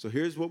 So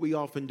here's what we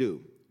often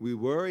do. We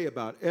worry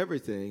about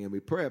everything and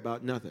we pray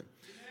about nothing.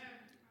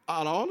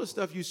 Out of all the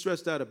stuff you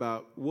stressed out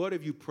about, what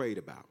have you prayed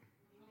about?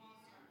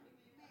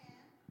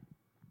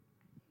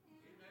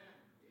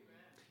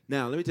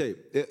 Now, let me tell you,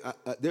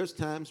 there's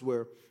times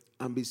where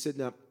I'm be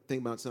sitting up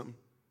thinking about something,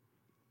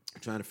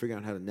 trying to figure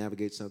out how to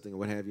navigate something or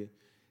what have you,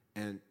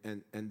 and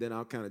then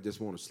I'll kind of just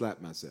want to slap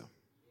myself.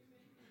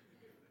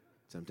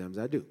 Sometimes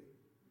I do.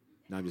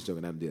 No, I'm just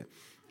joking. I don't do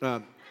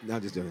that. No,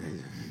 I'm just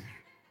joking.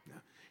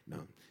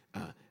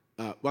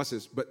 No. Watch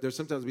this. But there's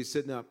sometimes we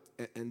sitting up,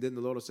 and then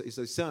the Lord will say, he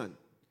says, son,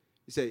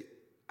 he say,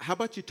 how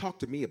about you talk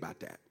to me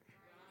about that?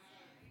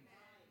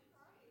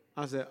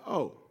 I said,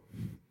 oh,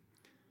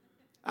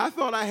 I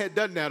thought I had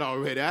done that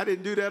already. I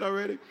didn't do that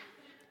already.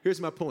 Here's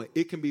my point.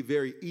 It can be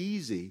very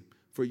easy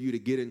for you to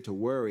get into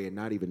worry and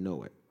not even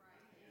know it.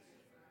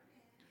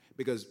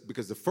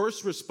 Because the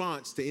first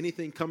response to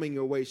anything coming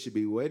your way should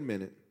be, wait a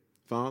minute,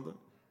 Father,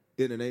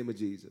 in the name of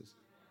Jesus,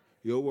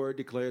 your word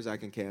declares I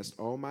can cast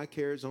all my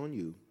cares on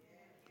you.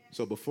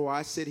 So before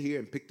I sit here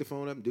and pick the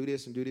phone up and do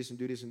this and do this and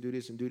do this and do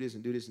this and do this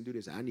and do this and do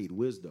this, I need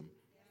wisdom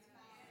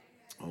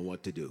on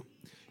what to do.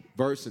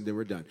 Verse, and then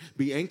we're done.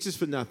 Be anxious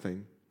for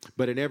nothing,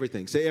 but in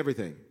everything. Say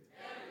everything.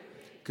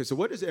 Okay, so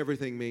what does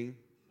everything mean?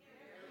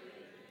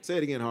 Everything. Say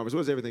it again, Harvest.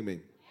 What does everything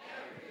mean?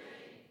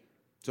 Everything.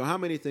 So how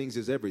many things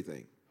is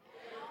everything?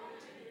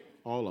 Everything.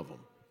 All of them.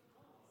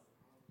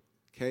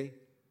 Okay?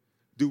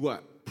 Do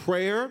what?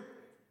 Prayer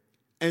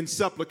and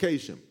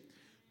supplication.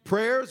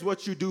 Prayer is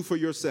what you do for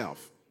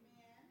yourself.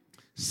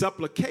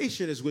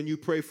 Supplication is when you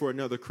pray for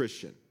another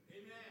Christian.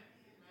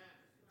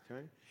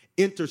 Okay?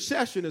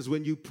 Intercession is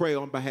when you pray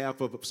on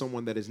behalf of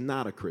someone that is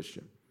not a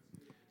Christian.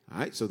 All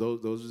right, so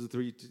those are the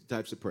three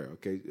types of prayer,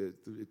 okay?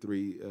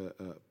 Three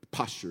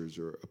postures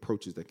or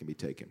approaches that can be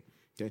taken,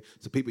 okay?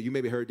 So people, you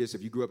maybe heard this.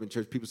 If you grew up in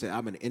church, people say,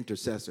 I'm an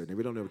intercessor, and they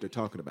really don't know what they're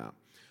talking about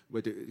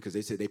because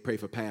they say they pray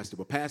for pastor.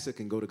 Well, pastor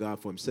can go to God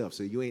for himself,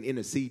 so you ain't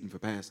interceding for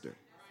pastor.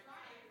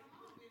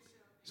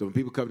 So when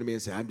people come to me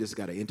and say, I've just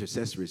got an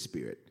intercessory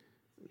spirit,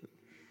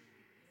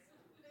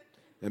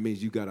 that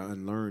means you got an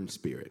unlearned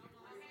spirit.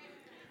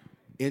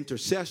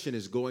 Intercession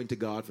is going to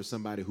God for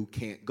somebody who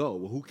can't go.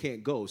 Well, who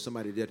can't go?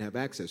 Somebody that doesn't have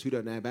access. Who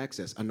doesn't have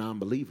access? A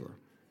non-believer.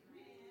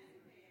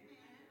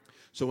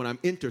 So when I'm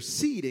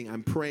interceding,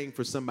 I'm praying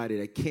for somebody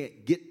that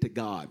can't get to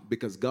God,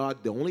 because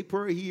God, the only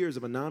prayer he hears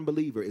of a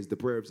non-believer is the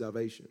prayer of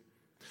salvation.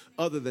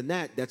 Other than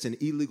that, that's an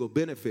illegal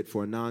benefit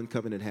for a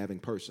non-covenant having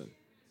person.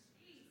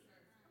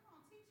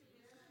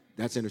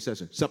 That's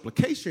intercession.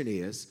 Supplication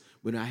is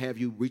when I have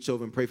you reach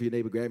over and pray for your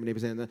neighbor, grab your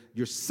neighbor's hand,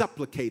 you're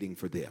supplicating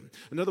for them.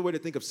 Another way to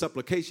think of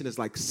supplication is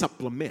like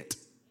supplement.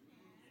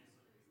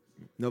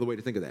 Another way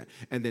to think of that.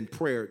 And then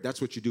prayer,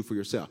 that's what you do for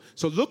yourself.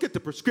 So look at the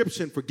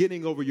prescription for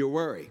getting over your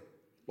worry.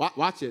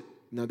 Watch it.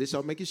 Now, this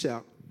will make you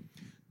shout.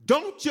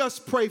 Don't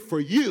just pray for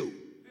you,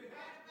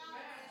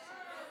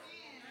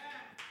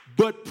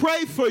 but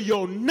pray for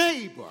your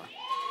neighbor.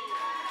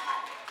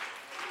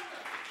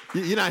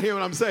 You're not hearing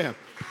what I'm saying?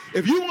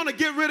 If you want to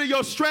get rid of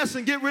your stress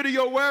and get rid of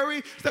your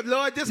worry, say,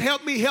 Lord, just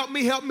help me, help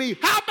me, help me.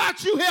 How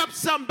about you help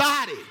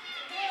somebody?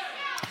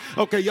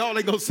 Okay, y'all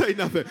ain't going to say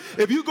nothing.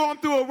 If you're going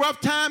through a rough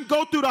time,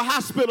 go through the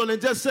hospital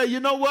and just say, you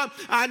know what?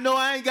 I know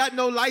I ain't got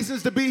no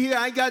license to be here.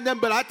 I ain't got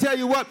nothing. But I tell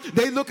you what,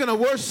 they look in a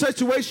worse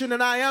situation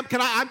than I am.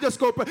 I'm just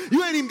going to pray.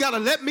 You ain't even got to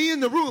let me in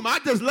the room. I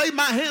just lay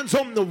my hands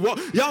on the wall.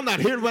 Y'all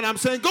not hearing what I'm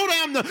saying. Go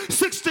down the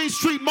 16th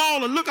Street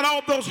Mall and look at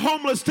all those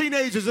homeless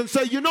teenagers and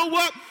say, you know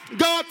what?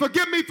 God,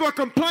 forgive me for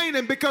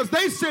complaining because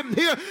they sitting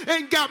here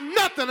ain't got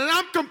nothing. And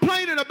I'm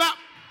complaining about...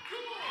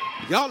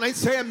 Y'all ain't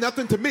saying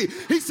nothing to me.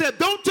 He said,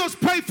 don't just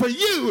pray for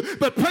you,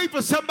 but pray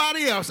for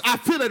somebody else. I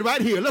feel it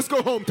right here. Let's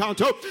go home,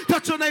 Tonto.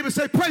 Touch your neighbor and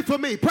say, pray for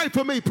me, pray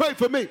for me, pray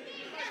for me.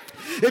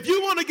 If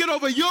you want to get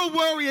over your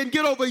worry and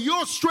get over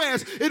your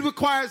stress, it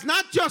requires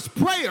not just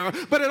prayer,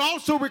 but it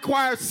also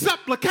requires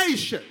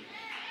supplication.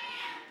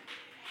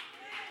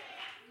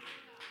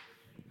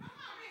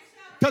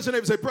 Touch your neighbor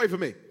and say, pray for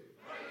me.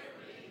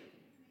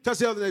 Touch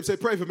the other neighbor and say,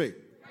 pray for me.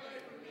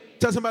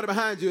 Tell somebody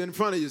behind you, in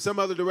front of you, some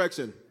other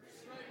direction.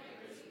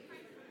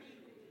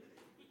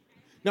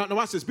 Now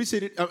watch this. Be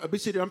seated.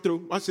 I'm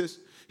through. Watch this.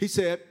 He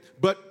said,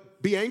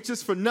 but be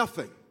anxious for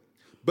nothing,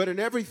 but in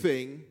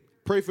everything,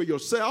 pray for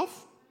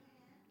yourself,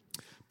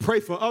 pray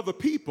for other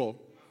people,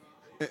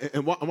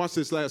 and watch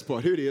this last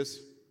part. Here it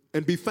is.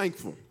 And be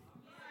thankful.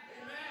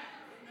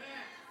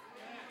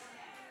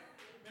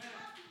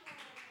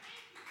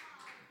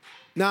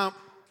 Now,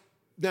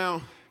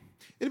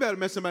 anybody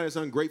met somebody that's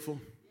ungrateful?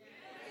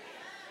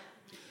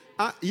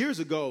 Years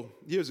ago,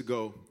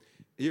 can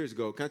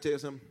I tell you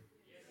something?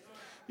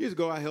 Years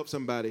ago, I helped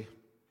somebody,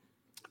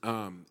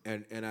 and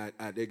they're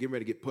getting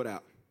ready to get put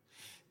out,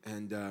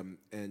 and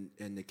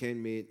they came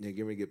to me and they're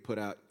getting ready to get put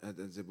out. I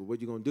said, "Well, what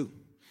are you gonna do?"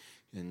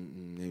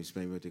 And they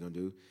explained what they're gonna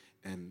do,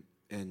 and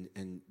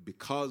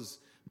because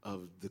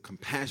of the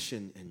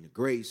compassion and the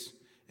grace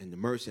and the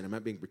mercy, and I'm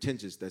not being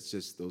pretentious.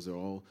 Those are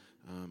all,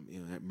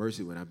 that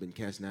mercy. When I've been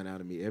casting that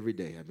out of me every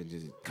day, I've been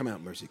just come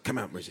out mercy, come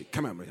out mercy,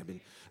 come out mercy. I've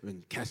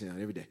been casting it out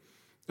every day.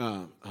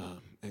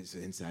 It's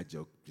an inside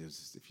joke.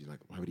 Just if you're like,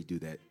 why would he do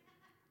that?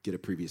 Get a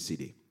previous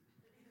CD.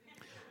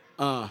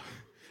 I'm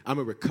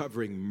a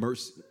recovering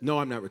mercy. No,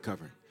 I'm not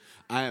recovering.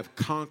 I have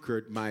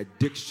conquered my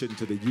addiction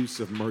to the use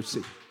of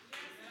mercy.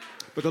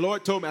 But the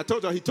Lord told me,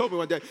 he told me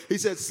one day, he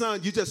said, son,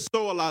 you just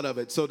sow a lot of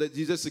it so that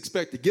you just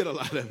expect to get a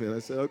lot of it. I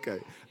said, okay,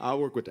 I'll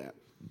work with that.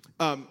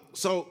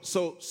 So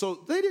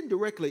they didn't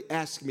directly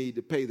ask me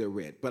to pay their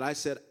rent, but I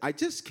said, I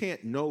just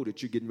can't know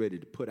that you're getting ready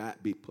to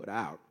be put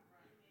out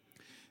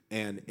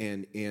and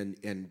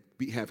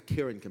have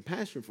care and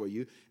compassion for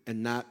you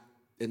and not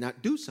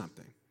do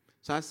something.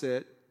 So I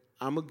said,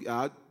 I'll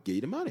give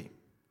you the money.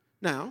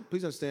 Now,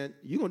 please understand,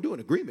 you're going to do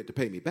an agreement to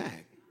pay me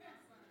back.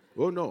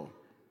 Oh, no.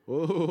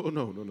 Oh,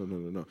 no.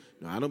 No,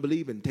 I don't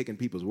believe in taking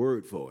people's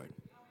word for it.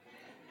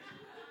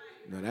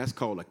 No, that's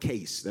called a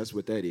case. That's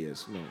what that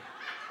is. No.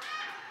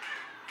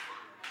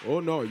 Oh,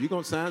 no, you're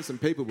going to sign some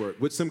paperwork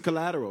with some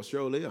collateral,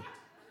 surely. If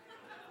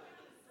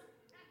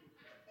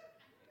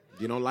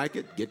you don't like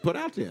it, get put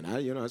out there.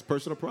 It's a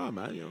personal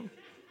problem.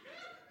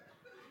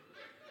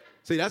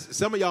 See, that's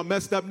some of y'all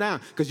messed up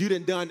now because you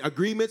done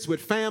agreements with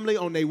family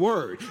on their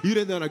word. You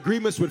done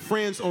agreements with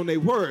friends on their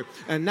word.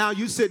 And now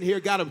you sitting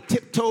here got to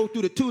tiptoe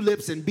through the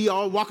tulips and be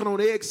all walking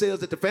on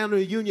eggshells at the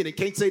family reunion and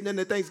can't say nothing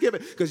at Thanksgiving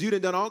because you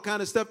done all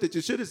kind of stuff that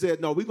you should have said,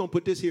 no, we're going to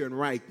put this here in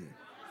writing.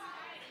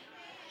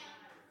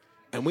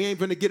 And we ain't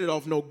going to get it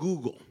off no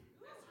Google.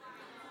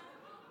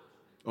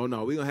 Oh, no,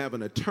 we're going to have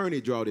an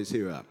attorney draw this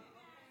here up.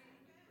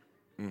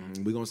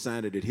 We're going to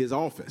sign it at his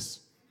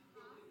office.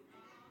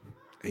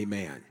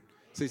 Amen.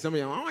 See, some of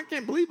y'all, I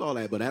can't believe all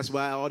that, but that's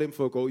why all them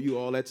folk owe you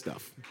all that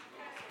stuff.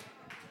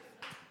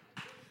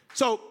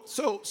 So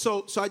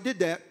I did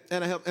that,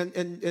 and I helped, and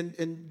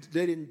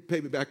they didn't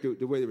pay me back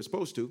the way they were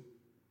supposed to,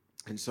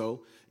 and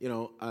so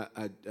like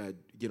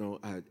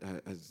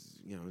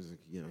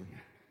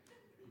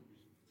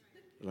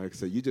I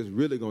said, you just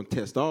really gonna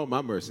test all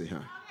my mercy, huh?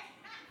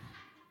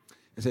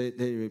 And so they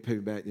didn't pay me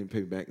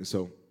back, and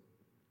so.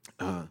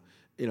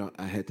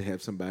 I had to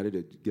have somebody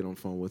to get on the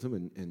phone with him,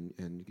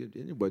 and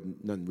it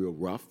wasn't nothing real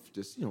rough,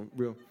 just,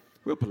 real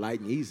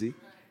polite and easy.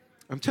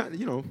 I'm trying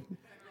to,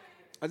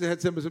 I just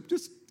had somebody,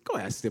 just go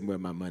ask them where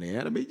my money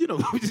at. I mean, give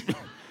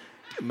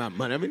my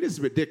money. I mean, this is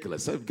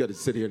ridiculous. I've got to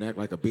sit here and act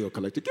like a bill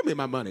collector. Give me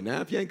my money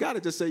now. If you ain't got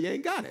it, just say you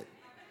ain't got it.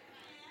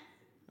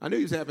 I knew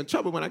you was having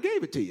trouble when I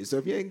gave it to you, so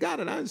if you ain't got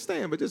it, I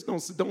understand, but just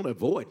don't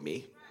avoid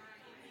me.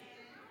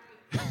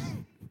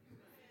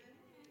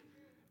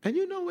 And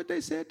you know what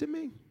they said to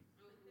me?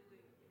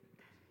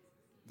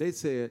 They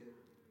said,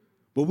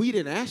 well, we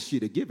didn't ask you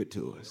to give it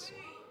to us.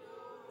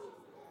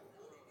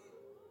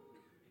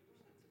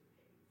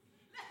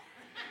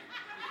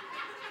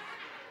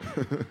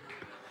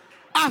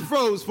 I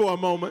froze for a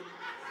moment.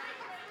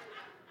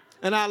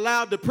 And I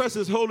allowed the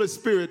precious Holy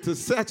Spirit to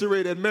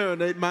saturate and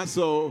marinate my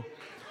soul.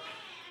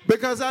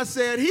 Because I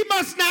said, he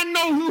must not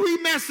know who he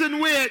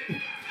messing with.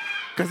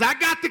 Because I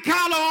got the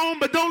collar on,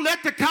 but don't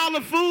let the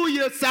collar fool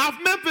you. South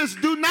Memphis,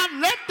 do not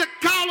let the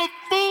collar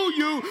fool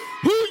you.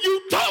 Who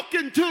you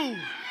talking to?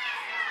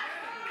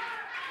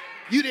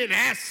 You didn't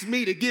ask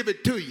me to give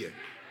it to you.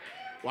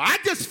 Well, I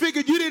just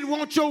figured you didn't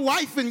want your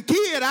wife and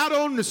kid out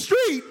on the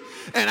street.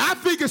 And I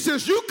figured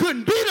since you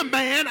couldn't be the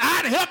man,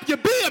 I'd help you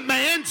be a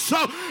man. So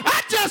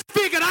I just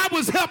figured I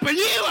was helping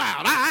you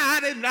out.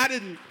 I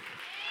didn't.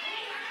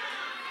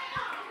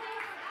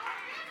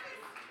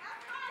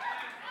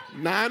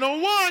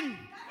 901.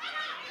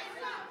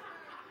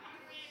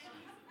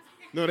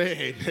 No, they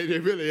ain't. They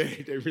really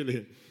ain't. They really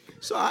ain't.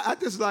 So I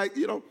just like,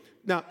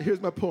 now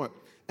here's my point.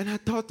 And I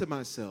thought to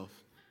myself,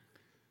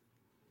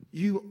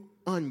 you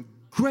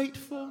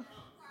ungrateful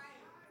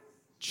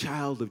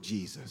child of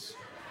Jesus.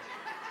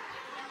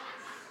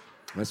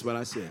 That's what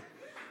I said.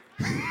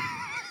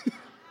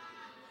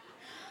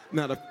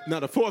 Now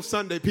the fourth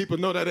Sunday people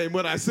know that ain't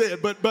what I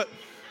said, but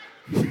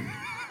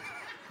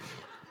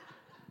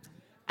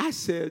I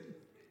said,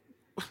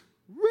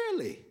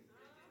 really?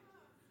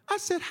 I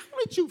said, how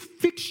did you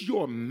fix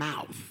your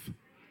mouth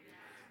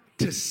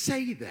to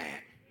say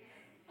that?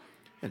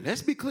 And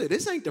let's be clear,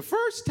 this ain't the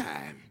first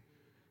time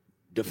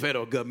the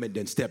federal government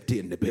done stepped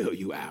in to bail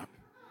you out.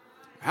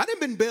 I done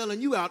been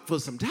bailing you out for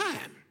some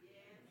time.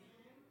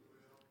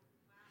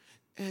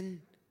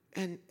 And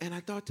I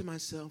thought to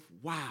myself,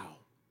 wow.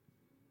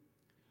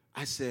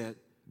 I said,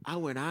 I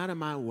went out of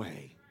my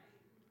way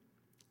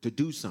to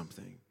do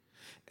something.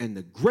 And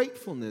the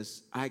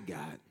gratefulness I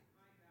got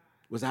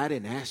was I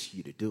didn't ask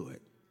you to do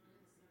it.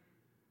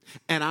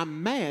 And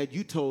I'm mad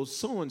you told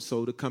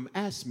so-and-so to come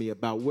ask me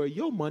about where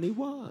your money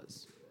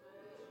was.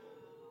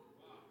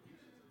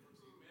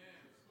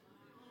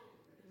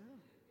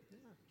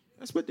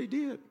 That's what they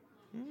did.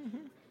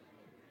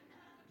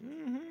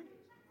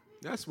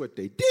 That's what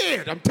they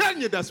did. I'm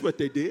telling you, that's what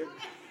they did.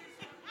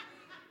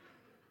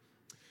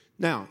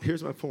 Now,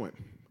 here's my point.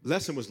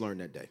 Lesson was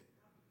learned that day.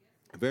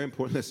 A very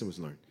important lesson was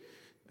learned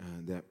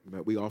that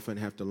we often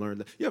have to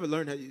learn. You ever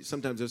learn how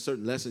sometimes there's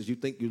certain lessons you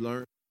think you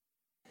learn,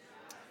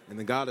 and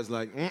then God is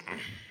like,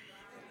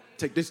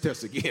 take this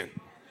test again.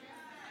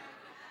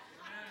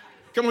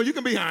 Come on, you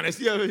can be honest.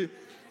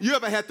 You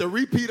ever had to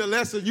repeat a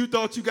lesson you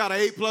thought you got an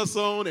A+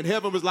 on, and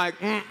heaven was like,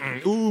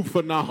 ooh,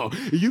 for no.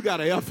 You got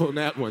an F on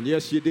that one.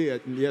 Yes, you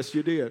did. Yes,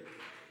 you did.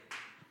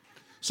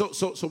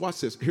 So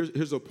watch this.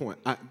 Here's the point.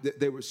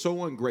 They were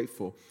so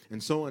ungrateful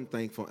and so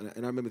unthankful. And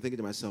I remember thinking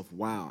to myself,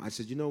 wow. I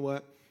said, you know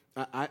what?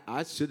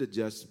 I should have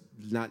just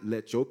not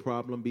let your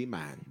problem be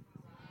mine.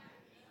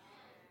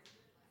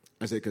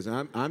 I said, because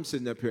I'm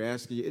sitting up here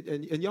asking you,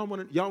 and y'all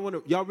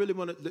really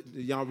want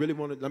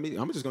to,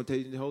 I'm just going to tell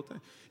you the whole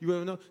thing. You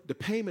really know? The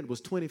payment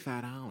was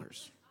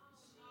 $25.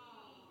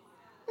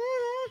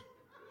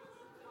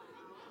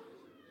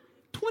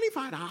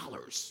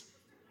 $25.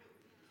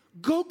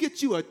 Go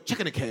get you a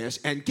checking of cash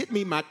and get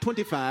me my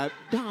 $25.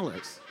 That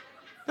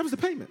was the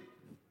payment.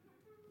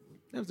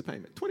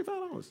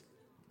 $25.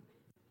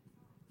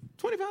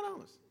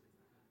 $25.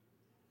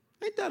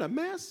 Ain't that a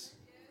mess?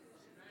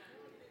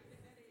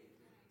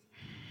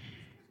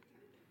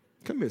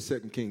 Come here, 2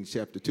 Kings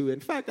chapter 2.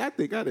 In fact, I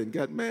think I didn't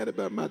got mad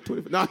about my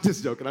 25. No, I'm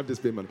just joking. I'm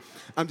just being funny.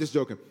 I'm just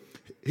joking.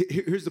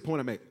 Here's the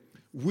point I make.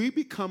 We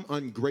become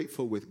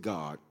ungrateful with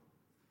God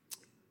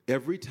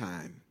every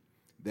time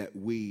that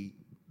we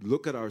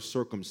look at our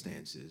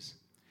circumstances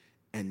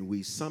and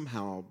we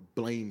somehow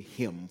blame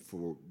him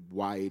for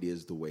why it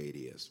is the way it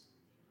is.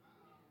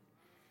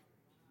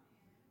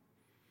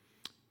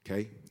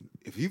 Okay?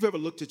 If you've ever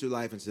looked at your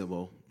life and said,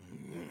 well,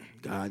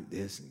 God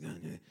this and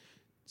God that,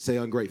 say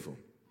ungrateful.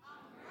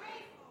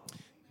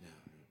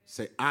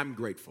 Say, I'm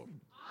grateful.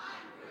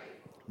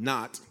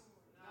 Not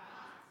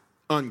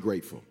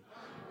ungrateful.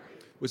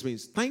 Which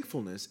means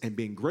thankfulness and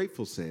being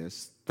grateful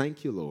says,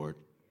 thank you, Lord.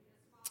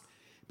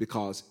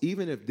 Because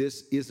even if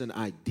this isn't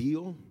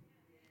ideal,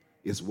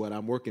 it's what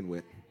I'm working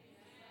with.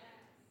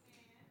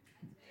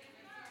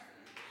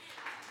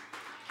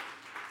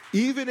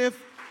 Even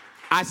if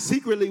I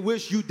secretly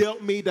wish you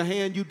dealt me the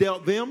hand you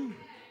dealt them,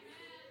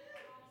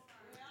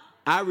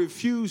 I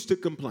refuse to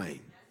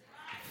complain.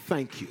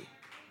 Thank you.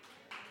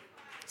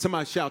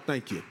 Somebody shout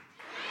thank you.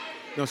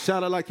 No,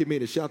 shout it like you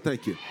mean it. Shout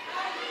thank you.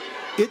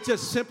 It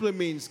just simply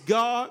means,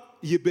 God,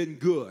 you've been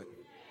good.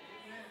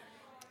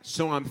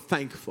 So I'm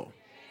thankful.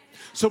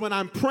 So when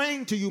I'm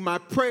praying to you, my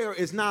prayer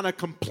is not a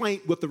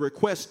complaint with a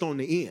request on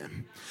the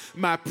end.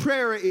 My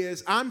prayer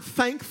is, I'm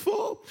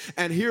thankful,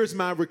 and here's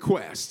my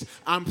request.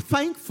 I'm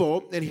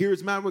thankful, and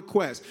here's my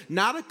request.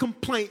 Not a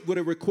complaint with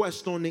a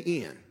request on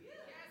the end.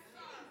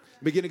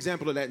 Let me give an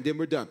example of that, and then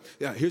we're done.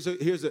 Yeah, here's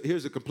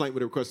a complaint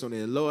with a request on the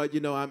end. Lord,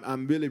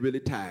 I'm really, really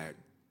tired.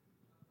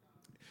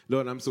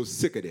 Lord, I'm so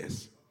sick of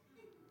this.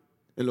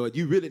 And Lord,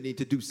 you really need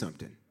to do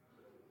something.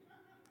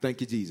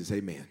 Thank you, Jesus.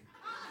 Amen.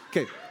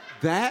 Okay,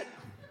 that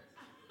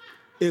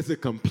is a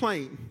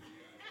complaint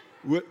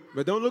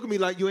But don't look at me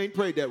like you ain't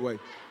prayed that way.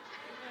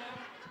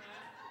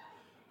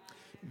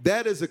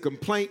 That is a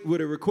complaint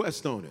with a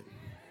request on it.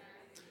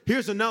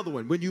 Here's another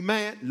one. When you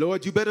mad,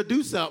 Lord, you better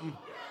do something.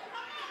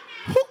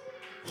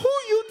 Who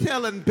you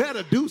telling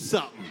better do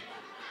something?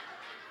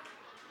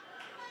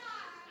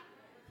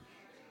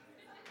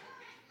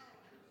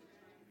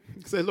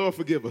 Say, Lord,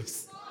 forgive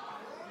us.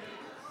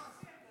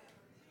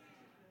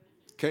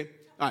 Okay?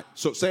 All right,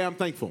 so say I'm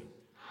thankful.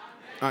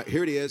 All right,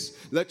 here it is.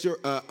 Let your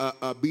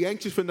be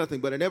anxious for nothing,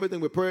 but in everything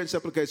with prayer and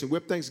supplication,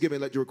 with thanksgiving,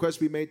 let your requests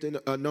be made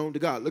known to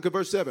God. Look at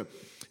verse 7.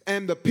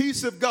 And the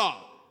peace of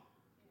God,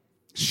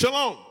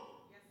 shalom,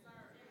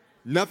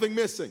 nothing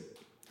missing,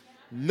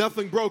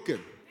 nothing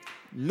broken,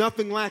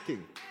 nothing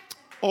lacking,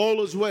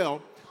 all is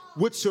well,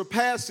 which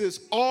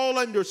surpasses all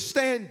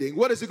understanding.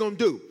 What is it going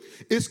to do?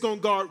 It's going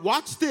to guard,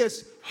 watch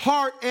this,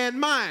 heart and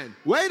mind.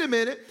 Wait a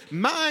minute.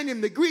 Mind in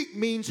the Greek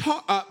means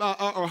heart,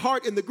 or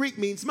heart in the Greek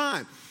means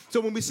mind. So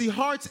when we see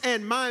hearts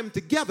and mind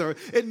together,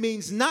 it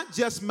means not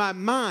just my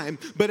mind,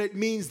 but it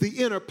means the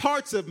inner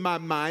parts of my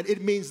mind.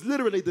 It means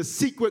literally the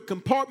secret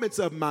compartments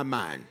of my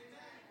mind.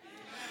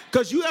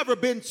 Because you ever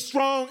been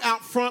strong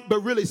out front but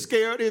really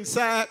scared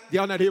inside?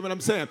 Y'all not hear what I'm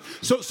saying?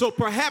 So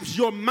perhaps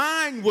your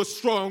mind was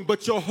strong,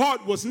 but your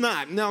heart was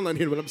not. Now I'm not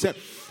hearing what I'm saying.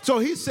 So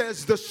he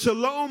says the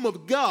shalom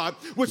of God,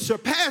 which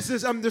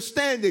surpasses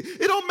understanding.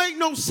 It don't make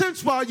no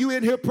sense while you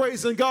in here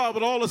praising God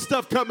with all the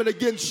stuff coming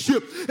against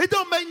you. It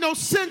don't make no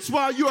sense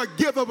while you are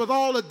given with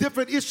all the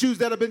different issues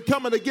that have been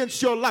coming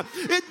against your life.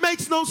 It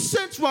makes no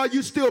sense while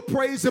you still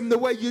praise him the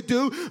way you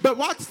do. But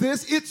watch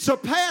this. It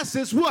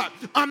surpasses what?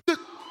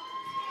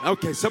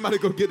 Okay, somebody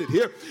go get it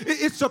here.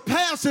 It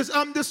surpasses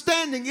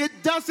understanding. It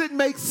doesn't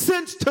make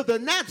sense to the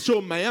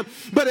natural man,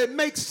 but it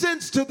makes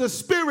sense to the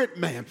spirit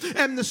man.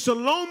 And the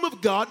shalom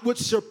of God, which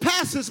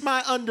surpasses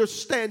my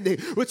understanding,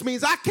 which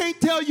means I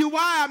can't tell you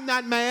why I'm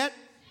not mad.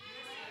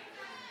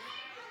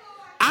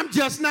 I'm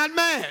just not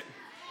mad.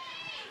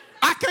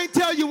 I can't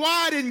tell you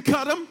why I didn't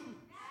cut him.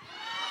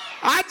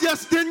 I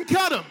just didn't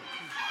cut him.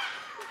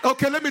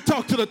 Okay, let me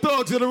talk to the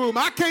thugs in the room.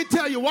 I can't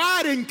tell you why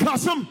I didn't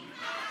cuss him.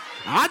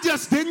 I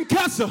just didn't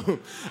cuss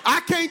him. I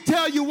can't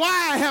tell you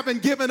why I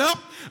haven't given up.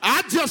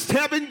 I just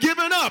haven't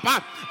given up.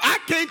 I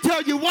can't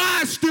tell you why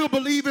I still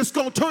believe it's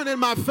going to turn in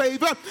my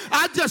favor.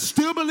 I just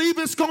still believe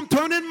it's going to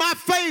turn in my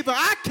favor.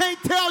 I can't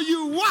tell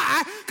you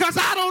why because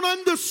I don't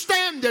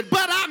understand it.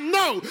 But I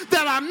know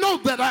that I know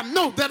that I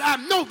know that I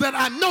know that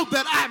I know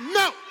that I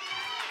know.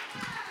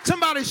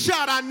 Somebody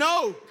shout, I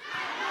know.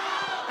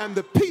 And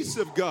the peace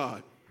of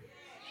God,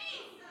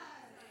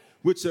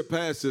 which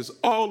surpasses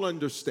all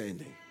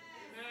understanding.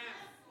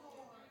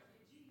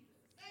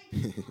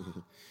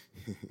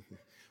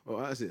 Oh,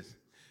 watch this.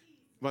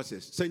 Watch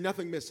this. Say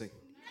nothing missing.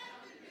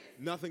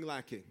 Nothing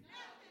lacking.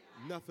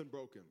 Nothing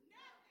broken.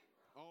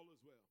 All is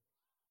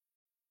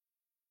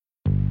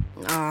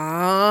well.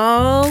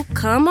 Oh,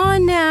 come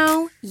on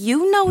now.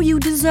 You know you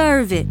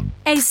deserve it.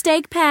 A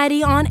steak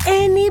patty on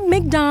any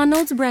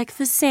McDonald's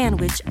breakfast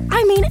sandwich.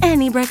 I mean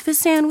any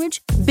breakfast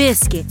sandwich.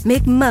 Biscuit,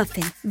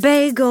 McMuffin,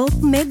 bagel,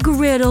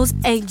 McGriddles,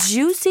 a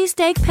juicy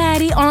steak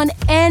patty on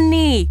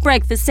any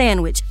breakfast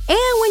sandwich.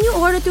 And when you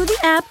order through the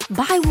app,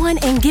 buy one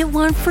and get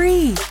one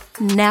free.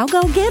 Now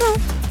go get them.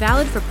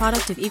 Valid for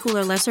product of equal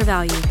or lesser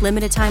value.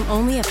 Limited time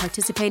only at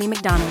participating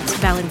McDonald's.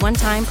 Valid one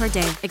time per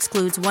day.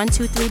 Excludes $1,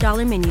 $2,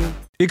 $3 menu.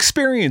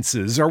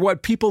 Experiences are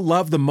what people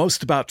love the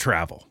most about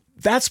travel.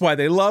 That's why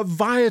they love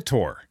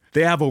Viator.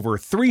 They have over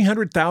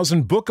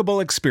 300,000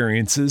 bookable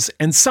experiences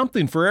and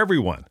something for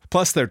everyone.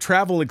 Plus, their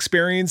travel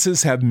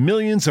experiences have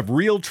millions of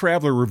real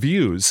traveler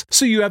reviews,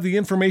 so you have the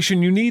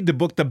information you need to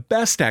book the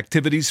best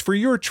activities for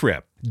your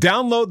trip.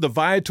 Download the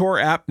Viator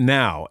app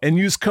now and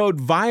use code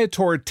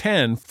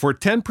Viator10 for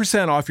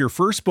 10% off your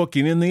first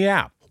booking in the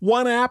app.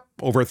 One app,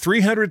 over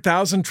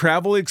 300,000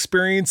 travel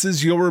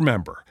experiences you'll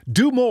remember.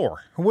 Do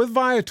more with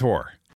Viator.